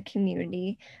around the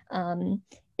community.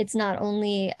 It's not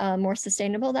only more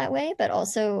sustainable that way, but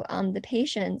also the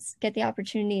patients get the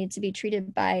opportunity to be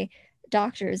treated by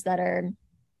doctors that are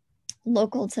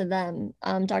local to them,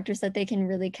 doctors that they can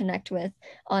really connect with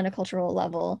on a cultural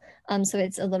level. So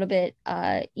it's a little bit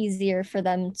easier for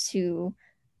them to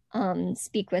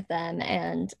speak with them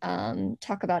and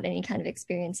talk about any kind of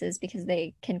experiences, because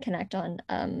they can connect on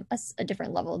a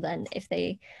different level than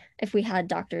if we had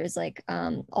doctors like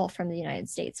all from the United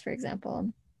States, for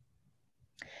example.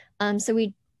 So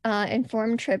we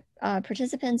inform trip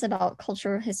participants about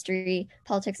cultural history,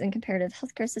 politics, and comparative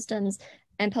healthcare systems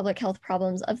and public health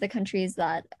problems of the countries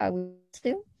that we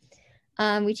do.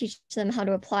 We teach them how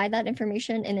to apply that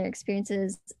information in their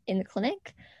experiences in the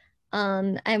clinic.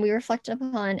 And we reflect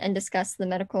upon and discuss the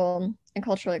medical and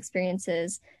cultural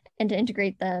experiences and to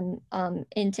integrate them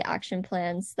into action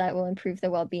plans that will improve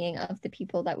the well-being of the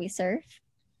people that we serve.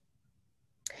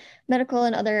 medical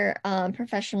and other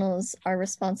professionals are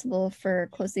responsible for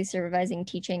closely supervising,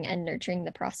 teaching, and nurturing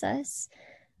the process.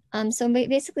 So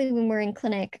basically, when we're in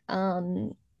clinic,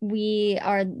 we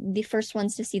are the first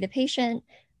ones to see the patient.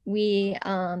 We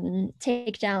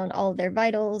take down all of their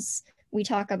vitals. We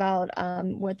talk about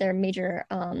what their major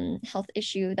health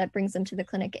issue that brings them to the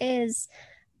clinic is.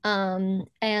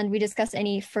 And we discuss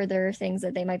any further things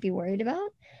that they might be worried about.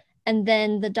 And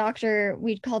then the doctor,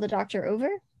 we'd call the doctor over.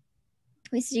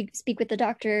 We speak with the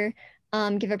doctor,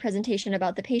 give a presentation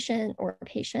about the patient or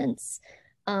patients,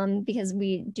 because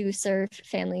we do serve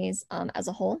families as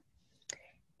a whole.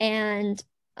 And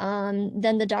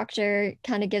then the doctor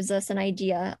kind of gives us an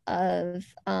idea of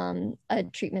a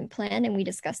treatment plan, and we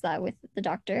discuss that with the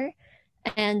doctor.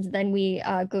 And then we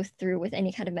go through with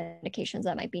any kind of medications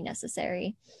that might be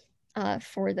necessary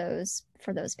for those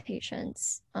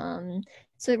patients.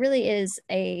 So it really is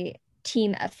a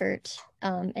team effort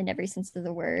in every sense of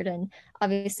the word. And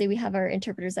obviously we have our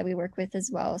interpreters that we work with as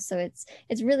well. So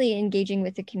it's really engaging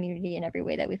with the community in every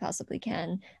way that we possibly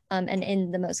can, and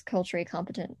in the most culturally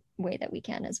competent way that we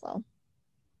can as well.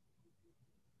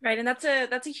 Right, and that's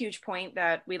a huge point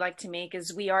that we like to make,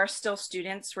 is we are still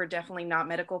students. We're definitely not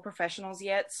medical professionals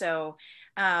yet. So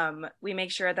we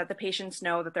make sure that the patients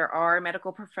know that there are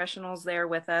medical professionals there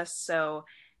with us. So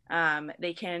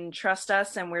they can trust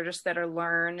us, and we're just there to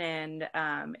learn. And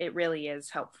it really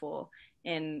is helpful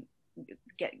in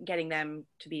getting them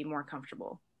to be more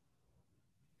comfortable.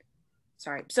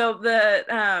 Sorry. So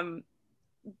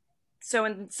so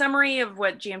in summary of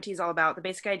what GMT is all about, the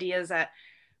basic idea is that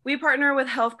we partner with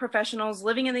health professionals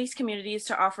living in these communities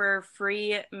to offer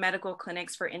free medical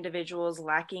clinics for individuals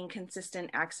lacking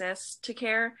consistent access to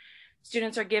care.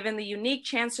 Students are given the unique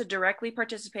chance to directly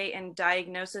participate in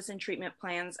diagnosis and treatment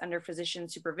plans under physician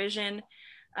supervision.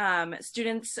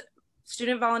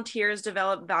 Student volunteers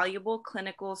develop valuable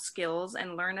clinical skills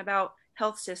and learn about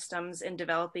health systems in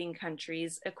developing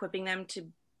countries, equipping them to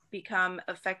become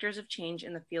effectors of change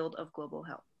in the field of global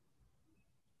health.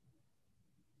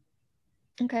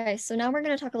 Okay, so now we're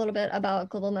going to talk a little bit about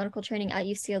global medical training at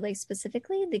UCLA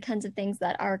specifically, the kinds of things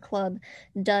that our club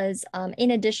does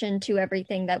in addition to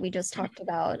everything that we just talked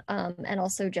about, and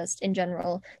also just in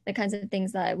general, the kinds of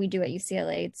things that we do at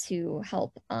UCLA to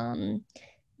help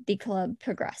the club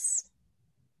progress.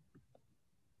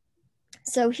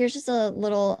 So here's just a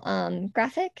little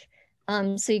graphic.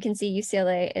 So you can see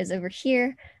UCLA is over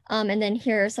here, and then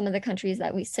here are some of the countries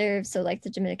that we serve. So like the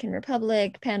Dominican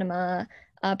Republic, Panama,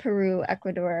 Peru,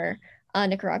 Ecuador,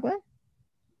 Nicaragua.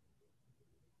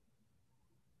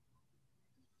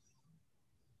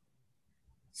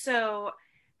 So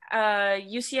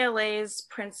UCLA's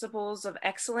principles of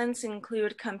excellence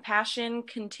include compassion,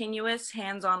 continuous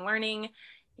hands-on learning,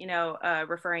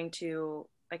 referring to,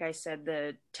 like I said,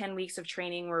 the 10 weeks of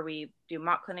training where we do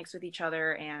mock clinics with each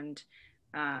other and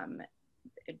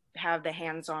have the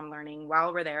hands-on learning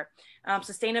while we're there.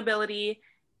 Sustainability,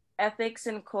 ethics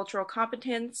and cultural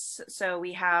competence. So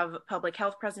we have public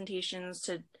health presentations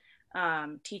to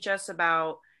teach us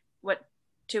about what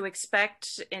to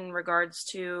expect in regards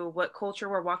to what culture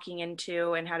we're walking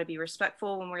into and how to be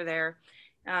respectful when we're there.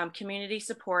 Community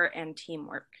support and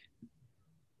teamwork.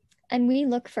 And we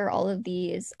look for all of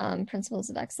these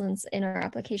principles of excellence in our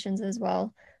applications as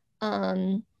well.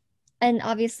 And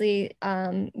obviously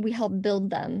we help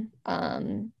build them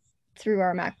through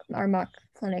our mock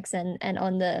clinics and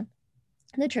on the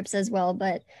trips as well.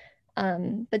 But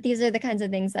these are the kinds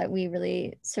of things that we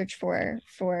really search for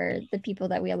the people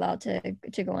that we allow to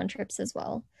go on trips as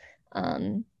well,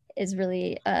 is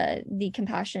really the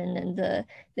compassion and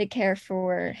the care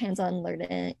for hands-on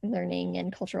learning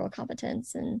and cultural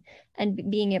competence and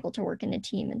being able to work in a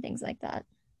team and things like that.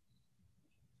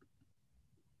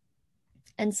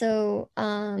 And so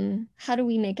how do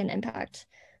we make an impact?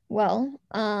 Well,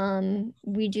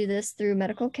 we do this through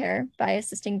medical care by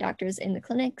assisting doctors in the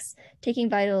clinics, taking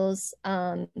vitals,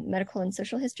 medical and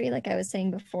social history, like I was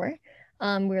saying before.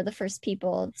 We're the first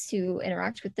people to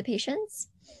interact with the patients.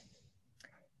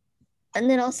 And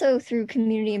then also through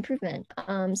community improvement.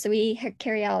 So we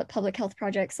carry out public health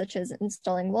projects such as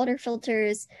installing water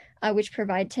filters, which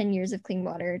provide 10 years of clean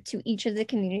water to each of the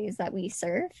communities that we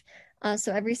serve.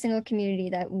 So every single community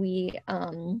that we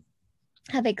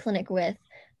have a clinic with,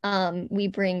 we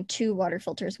bring 2 water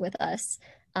filters with us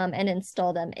and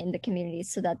install them in the community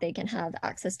so that they can have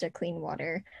access to clean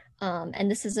water.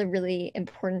 And this is a really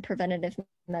important preventative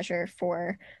measure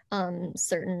for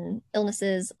certain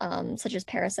illnesses, such as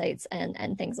parasites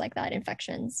and things like that,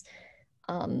 infections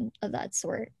of that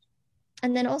sort.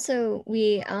 And then also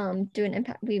we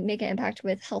we make an impact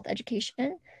with health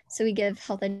education. So we give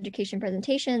health education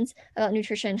presentations about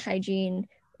nutrition, hygiene,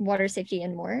 water safety,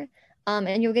 and more.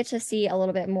 And you'll get to see a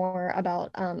little bit more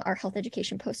about our health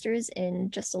education posters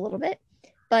in just a little bit.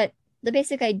 But the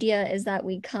basic idea is that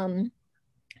we come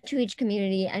to each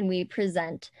community and we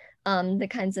present the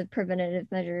kinds of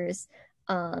preventative measures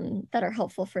that are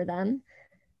helpful for them,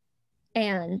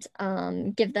 and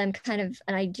give them kind of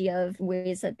an idea of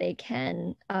ways that they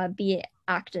can be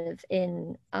active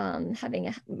in having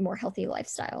a more healthy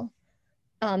lifestyle,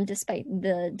 despite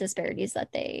the disparities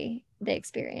that they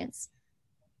experience.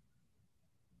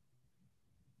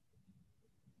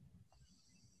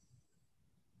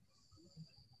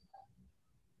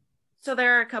 So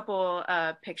there are a couple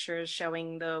pictures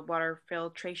showing the water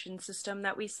filtration system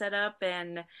that we set up,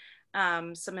 and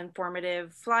some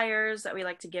informative flyers that we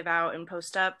like to give out and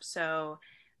post up. So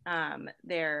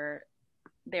they're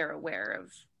aware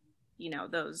of, you know,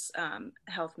 those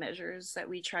health measures that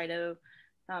we try to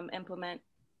implement.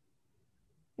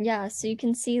 Yeah, so you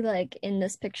can see, like in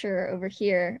this picture over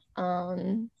here,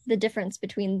 the difference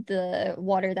between the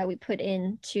water that we put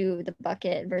into the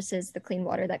bucket versus the clean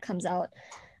water that comes out.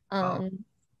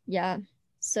 Yeah,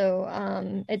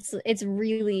 so it's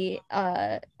really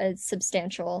a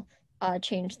substantial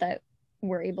change that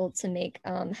we're able to make,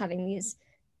 having these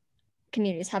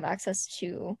communities have access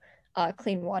to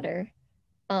clean water.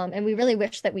 And we really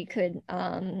wish that we could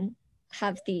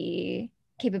have the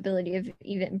capability of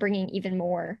even bringing even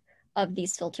more of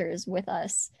these filters with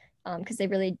us, because they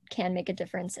really can make a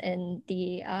difference in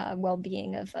the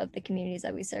well-being of the communities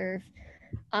that we serve.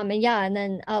 And yeah, and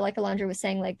then like Alondra was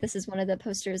saying, like this is one of the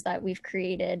posters that we've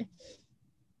created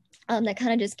that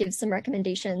kind of just gives some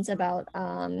recommendations about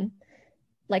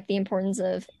like the importance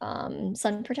of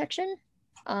sun protection.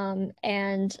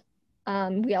 And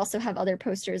we also have other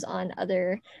posters on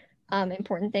other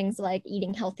important things like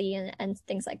eating healthy and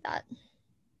things like that.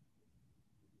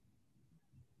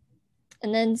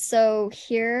 And then so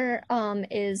here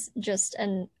is just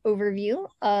an overview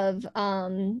of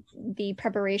the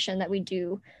preparation that we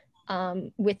do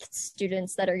with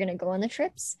students that are going to go on the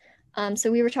trips.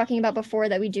 So we were talking about before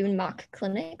that we do mock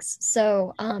clinics.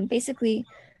 So basically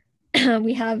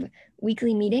we have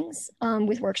weekly meetings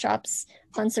with workshops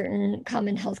on certain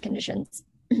common health conditions,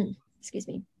 excuse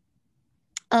me,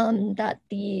 that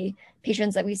the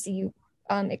patients that we see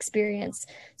experience.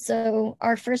 So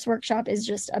our first workshop is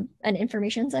just an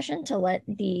information session to let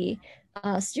the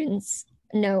students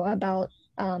know about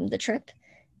the trip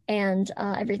and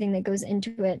everything that goes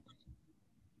into it.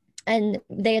 And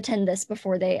they attend this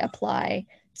before they apply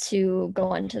to go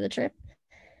on to the trip.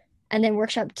 And then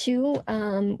workshop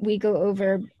 2, we go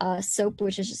over SOAP,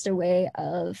 which is just a way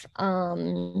of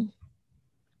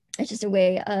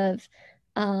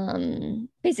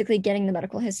basically getting the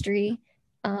medical history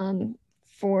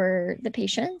for the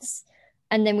patients.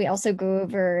 And then we also go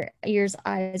over ears,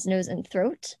 eyes, nose, and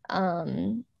throat.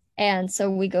 And so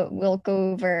we'll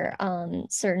go over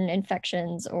certain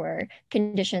infections or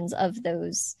conditions of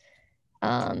those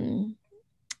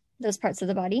parts of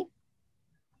the body.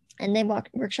 And then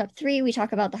workshop 3, we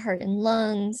talk about the heart and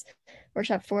lungs.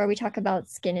 Workshop 4, we talk about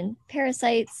skin and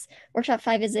parasites. Workshop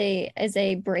 5 is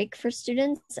a break for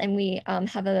students, and we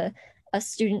have a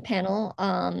student panel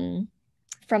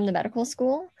from the medical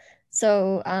school.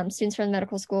 So students from the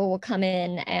medical school will come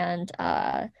in, and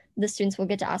the students will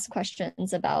get to ask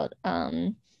questions about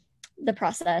the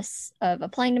process of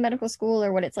applying to medical school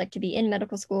or what it's like to be in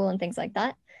medical school and things like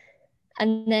that.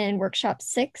 And then workshop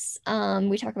 6,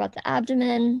 we talk about the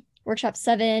abdomen. Workshop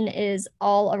 7 is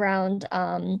all around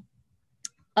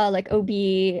like OB,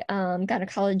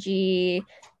 gynecology,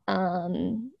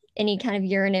 any kind of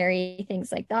urinary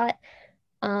things like that.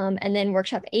 And then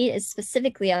workshop 8 is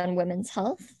specifically on women's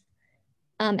health.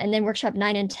 And then workshop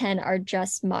 9 and 10 are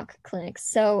just mock clinics.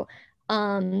 So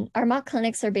our mock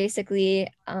clinics are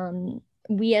basically,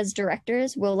 we as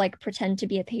directors will like pretend to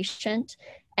be a patient,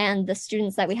 and the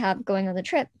students that we have going on the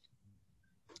trip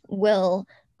will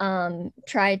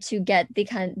try to get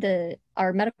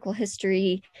our medical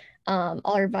history, all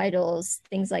our vitals,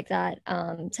 things like that,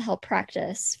 to help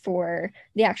practice for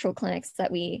the actual clinics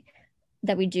that we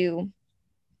do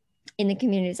in the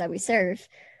communities that we serve.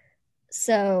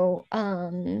 So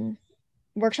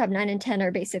workshop 9 and 10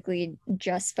 are basically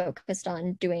just focused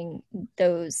on doing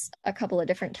those a couple of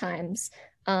different times,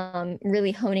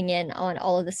 really honing in on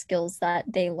all of the skills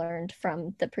that they learned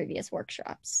from the previous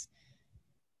workshops.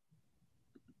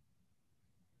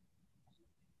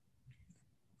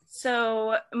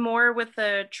 So more with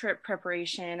the trip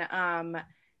preparation,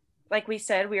 like we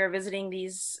said, we are visiting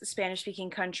these Spanish-speaking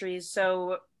countries.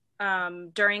 So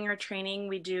during our training,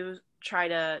 we do try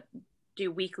to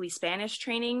do weekly Spanish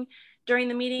training during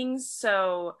the meetings.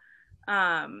 So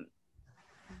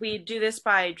we do this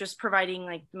by just providing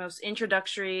like the most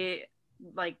introductory,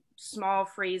 like small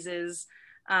phrases,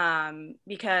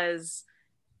 because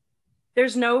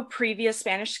there's no previous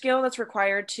Spanish skill that's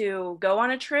required to go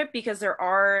on a trip, because there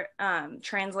are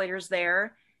translators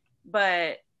there,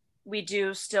 but we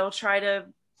do still try to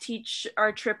teach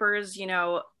our trippers, you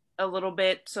know, a little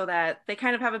bit so that they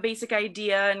kind of have a basic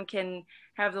idea and can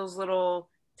have those little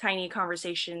tiny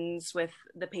conversations with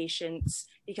the patients,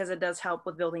 because it does help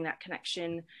with building that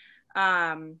connection.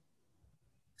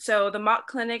 So the mock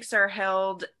clinics are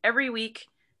held every week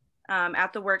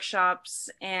at the workshops,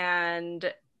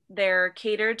 and they're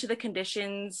catered to the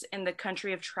conditions in the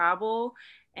country of travel.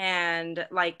 And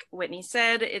like Whitney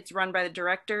said, it's run by the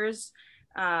directors.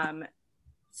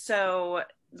 So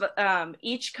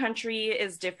each country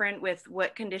is different with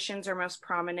what conditions are most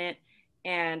prominent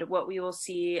and what we will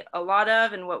see a lot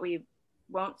of and what we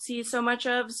won't see so much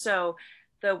of. So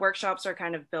the workshops are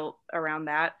kind of built around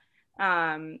that.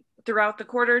 Throughout the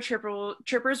quarter,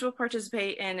 trippers will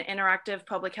participate in interactive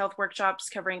public health workshops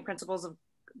covering principles of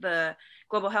the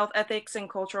global health ethics and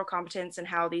cultural competence and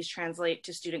how these translate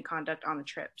to student conduct on the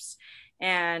trips.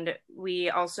 And we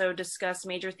also discuss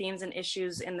major themes and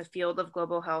issues in the field of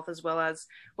global health, as well as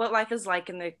what life is like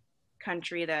in the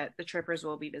country that the trippers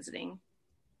will be visiting.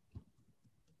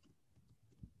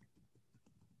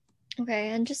 Okay,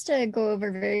 and just to go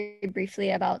over very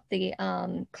briefly about the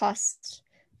cost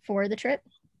for the trip.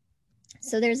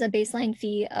 So there's a baseline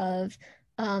fee of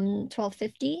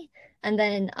 $12.50, and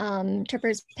then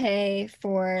trippers pay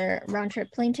for round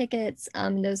trip plane tickets.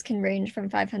 Those can range from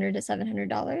 $500 to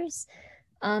 $700.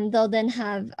 They'll then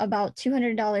have about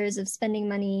 $200 of spending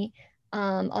money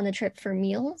on the trip for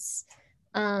meals.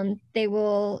 They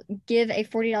will give a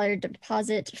 $40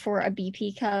 deposit for a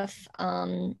BP cuff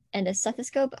and a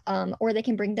stethoscope, or they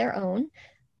can bring their own,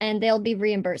 and they'll be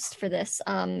reimbursed for this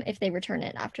if they return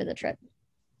it after the trip.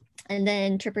 And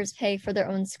then trippers pay for their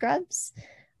own scrubs.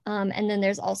 And then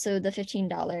there's also the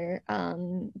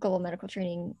 $15 global medical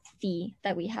training fee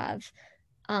that we have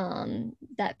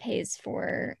that pays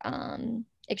for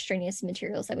extraneous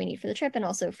materials that we need for the trip, and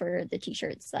also for the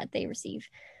t-shirts that they receive.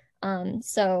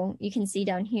 So you can see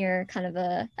down here kind of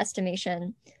a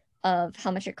estimation of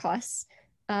how much it costs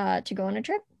to go on a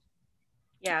trip.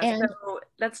 Yeah, and so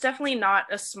that's definitely not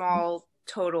a small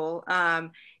total.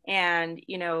 And,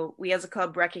 you know, we as a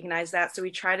club recognize that. So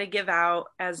we try to give out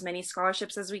as many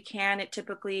scholarships as we can. It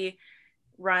typically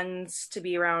runs to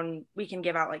be around, we can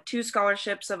give out like 2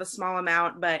 scholarships of a small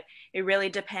amount, but it really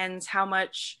depends how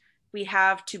much we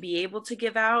have to be able to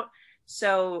give out.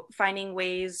 So finding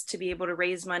ways to be able to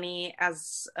raise money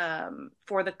as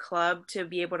for the club to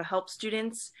be able to help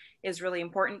students is really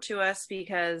important to us,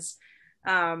 because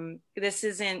this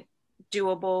isn't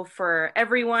doable for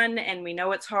everyone, and we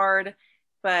know it's hard,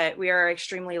 but we are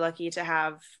extremely lucky to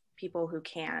have people who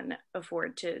can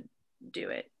afford to do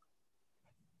it.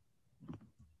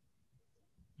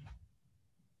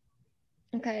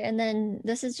 Okay, and then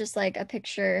this is just like a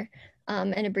picture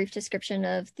and a brief description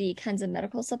of the kinds of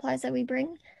medical supplies that we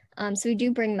bring. So we do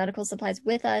bring medical supplies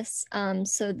with us.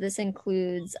 So this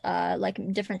includes like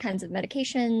different kinds of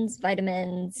medications,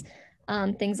 vitamins,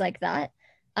 things like that.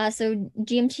 So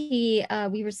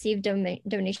GMT, we receive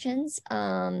donations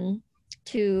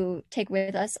to take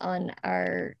with us on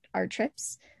our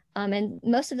trips. And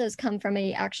most of those come from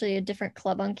actually a different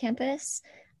club on campus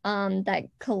that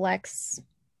collects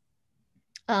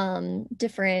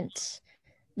different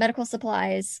medical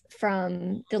supplies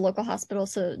from the local hospital.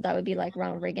 So that would be like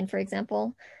Ronald Reagan, for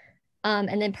example.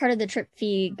 And then part of the trip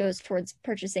fee goes towards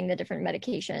purchasing the different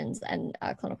medications and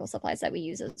clinical supplies that we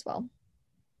use as well.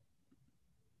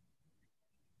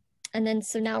 And then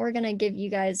so now we're going to give you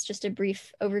guys just a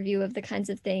brief overview of the kinds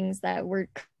of things that we're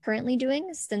currently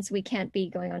doing, since we can't be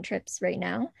going on trips right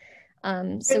now.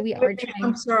 So we are trying.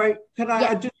 I'm sorry, could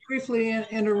I just briefly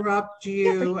interrupt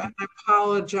you? And I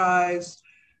apologize.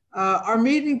 Our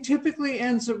meeting typically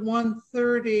ends at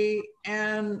 1:30,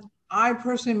 and I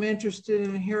personally am interested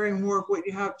in hearing more of what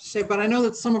you have to say, but I know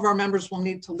that some of our members will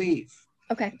need to leave.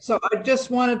 Okay. So I just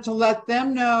wanted to let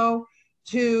them know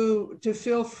to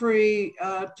feel free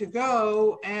to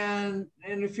go, and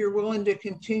if you're willing to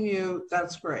continue,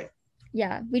 that's great.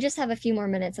 Yeah, we just have a few more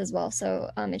minutes as well,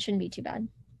 so it shouldn't be too bad.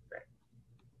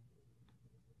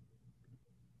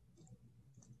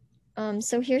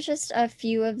 So here's just a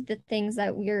few of the things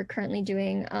that we're currently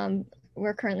doing.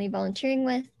 We're currently volunteering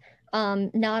with.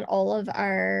 Not all of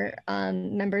our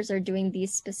members are doing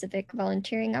these specific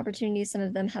volunteering opportunities. Some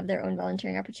of them have their own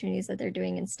volunteering opportunities that they're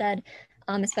doing instead.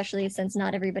 especially since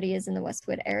not everybody is in the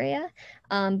Westwood area.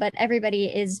 But everybody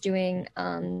is doing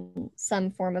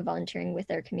some form of volunteering with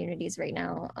their communities right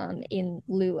now in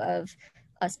lieu of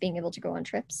us being able to go on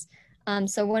trips.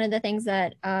 So one of the things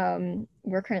that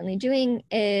we're currently doing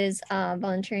is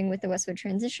volunteering with the Westwood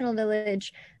Transitional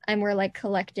Village, and we're like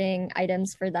collecting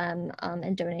items for them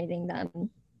and donating them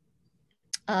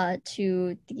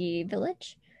to the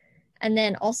village. And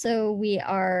then also we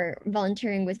are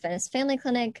volunteering with Venice Family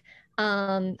Clinic,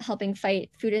 helping fight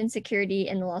food insecurity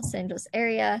in the Los Angeles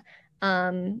area,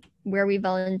 where we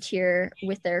volunteer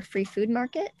with their free food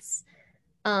markets,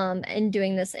 and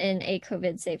doing this in a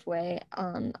COVID safe way,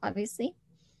 obviously.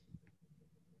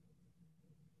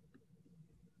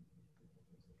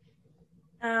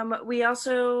 We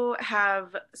also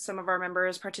have some of our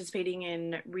members participating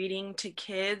in reading to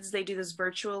kids. They do this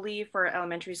virtually for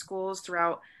elementary schools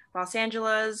throughout Los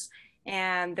Angeles.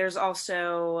 And there's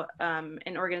also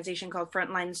an organization called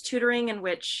Frontlines Tutoring, in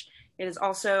which it is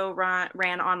also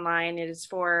ran online. It is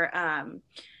for,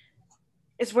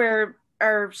 it's where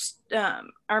our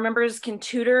members can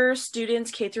tutor students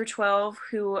K through 12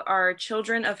 who are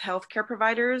children of healthcare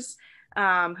providers who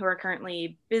are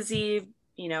currently busy,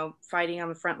 you know, fighting on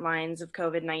the front lines of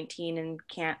COVID-19 and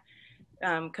can't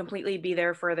completely be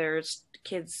there for their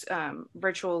kids'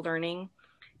 virtual learning.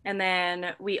 And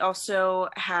then we also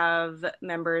have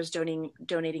members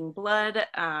donating blood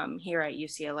here at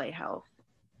UCLA Health.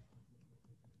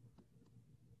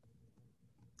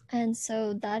 And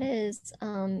so that is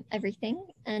everything.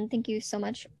 And thank you so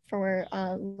much for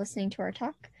listening to our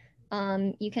talk.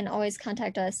 You can always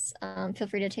contact us. Feel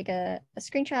free to take a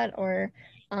screenshot or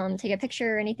take a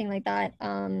picture or anything like that.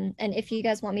 And if you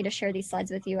guys want me to share these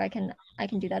slides with you, I can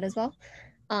do that as well.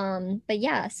 But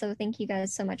yeah, so thank you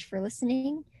guys so much for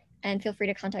listening, and feel free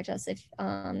to contact us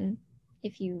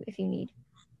if you need.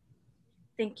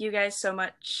 Thank you guys so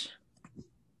much.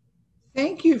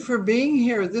 Thank you for being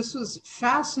here. This was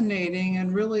fascinating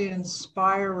and really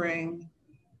inspiring.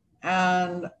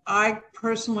 And I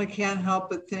personally can't help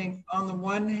but think, on the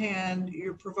one hand,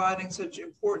 you're providing such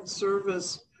important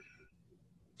service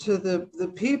to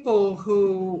the people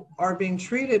who are being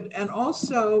treated, and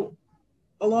also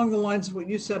along the lines of what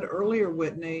you said earlier,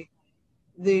 Whitney,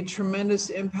 the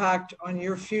tremendous impact on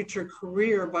your future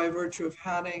career by virtue of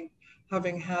having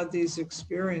had these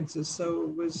experiences. So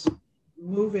it was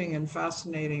moving and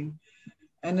fascinating.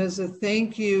 And as a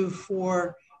thank you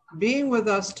for being with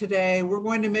us today, we're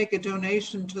going to make a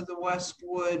donation to the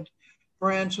Westwood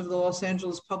branch of the Los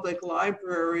Angeles Public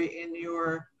Library in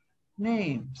your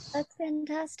names. That's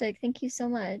fantastic. Thank you so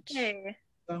much. Hey.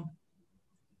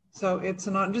 So it's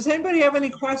an honor. Does anybody have any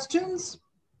questions?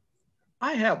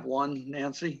 I have one,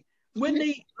 Nancy.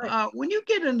 Whitney, when you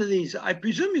get into these, I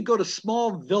presume you go to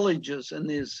small villages in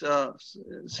these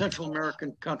Central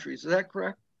American countries. Is that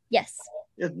correct? Yes.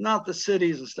 It's not the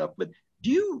cities and stuff, but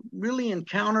do you really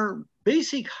encounter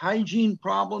basic hygiene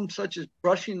problems such as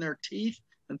brushing their teeth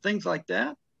and things like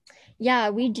that? Yeah,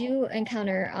 we do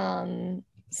encounter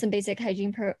some basic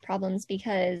hygiene problems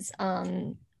because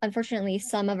unfortunately,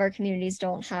 some of our communities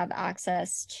don't have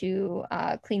access to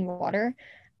clean water.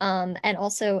 And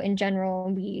also in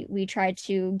general, we try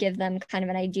to give them kind of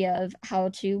an idea of how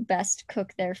to best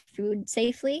cook their food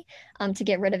safely to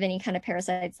get rid of any kind of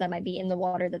parasites that might be in the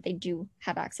water that they do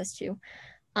have access to.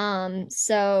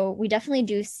 So we definitely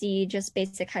do see just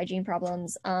basic hygiene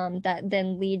problems that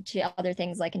then lead to other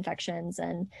things like infections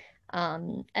and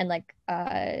like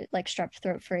strep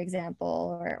throat, for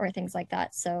example, or things like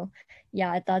that. So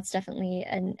yeah, that's definitely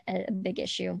a big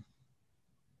issue.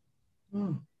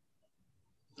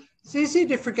 It's easy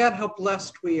to forget how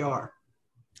blessed we are.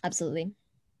 Absolutely.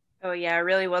 Oh yeah, it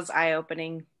really was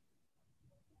eye-opening.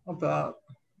 About.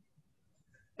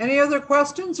 Any other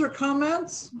questions or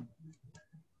comments?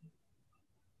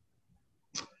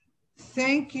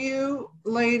 Thank you,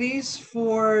 ladies,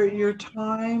 for your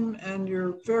time and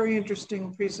your very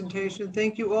interesting presentation.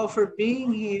 Thank you all for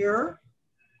being here.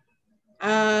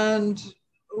 And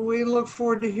we look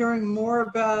forward to hearing more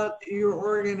about your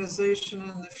organization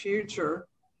in the future.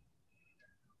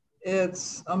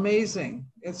 It's amazing.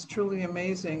 It's truly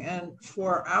amazing. And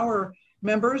for our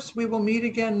members, we will meet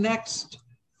again next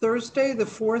Thursday, the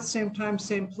 4th, same time,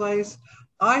 same place.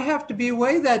 I have to be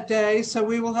away that day, so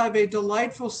we will have a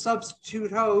delightful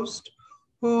substitute host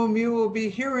whom you will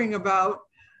be hearing about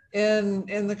in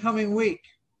the coming week.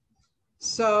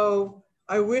 So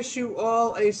I wish you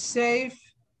all a safe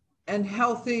and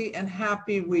healthy and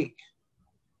happy week.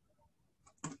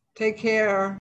 Take care.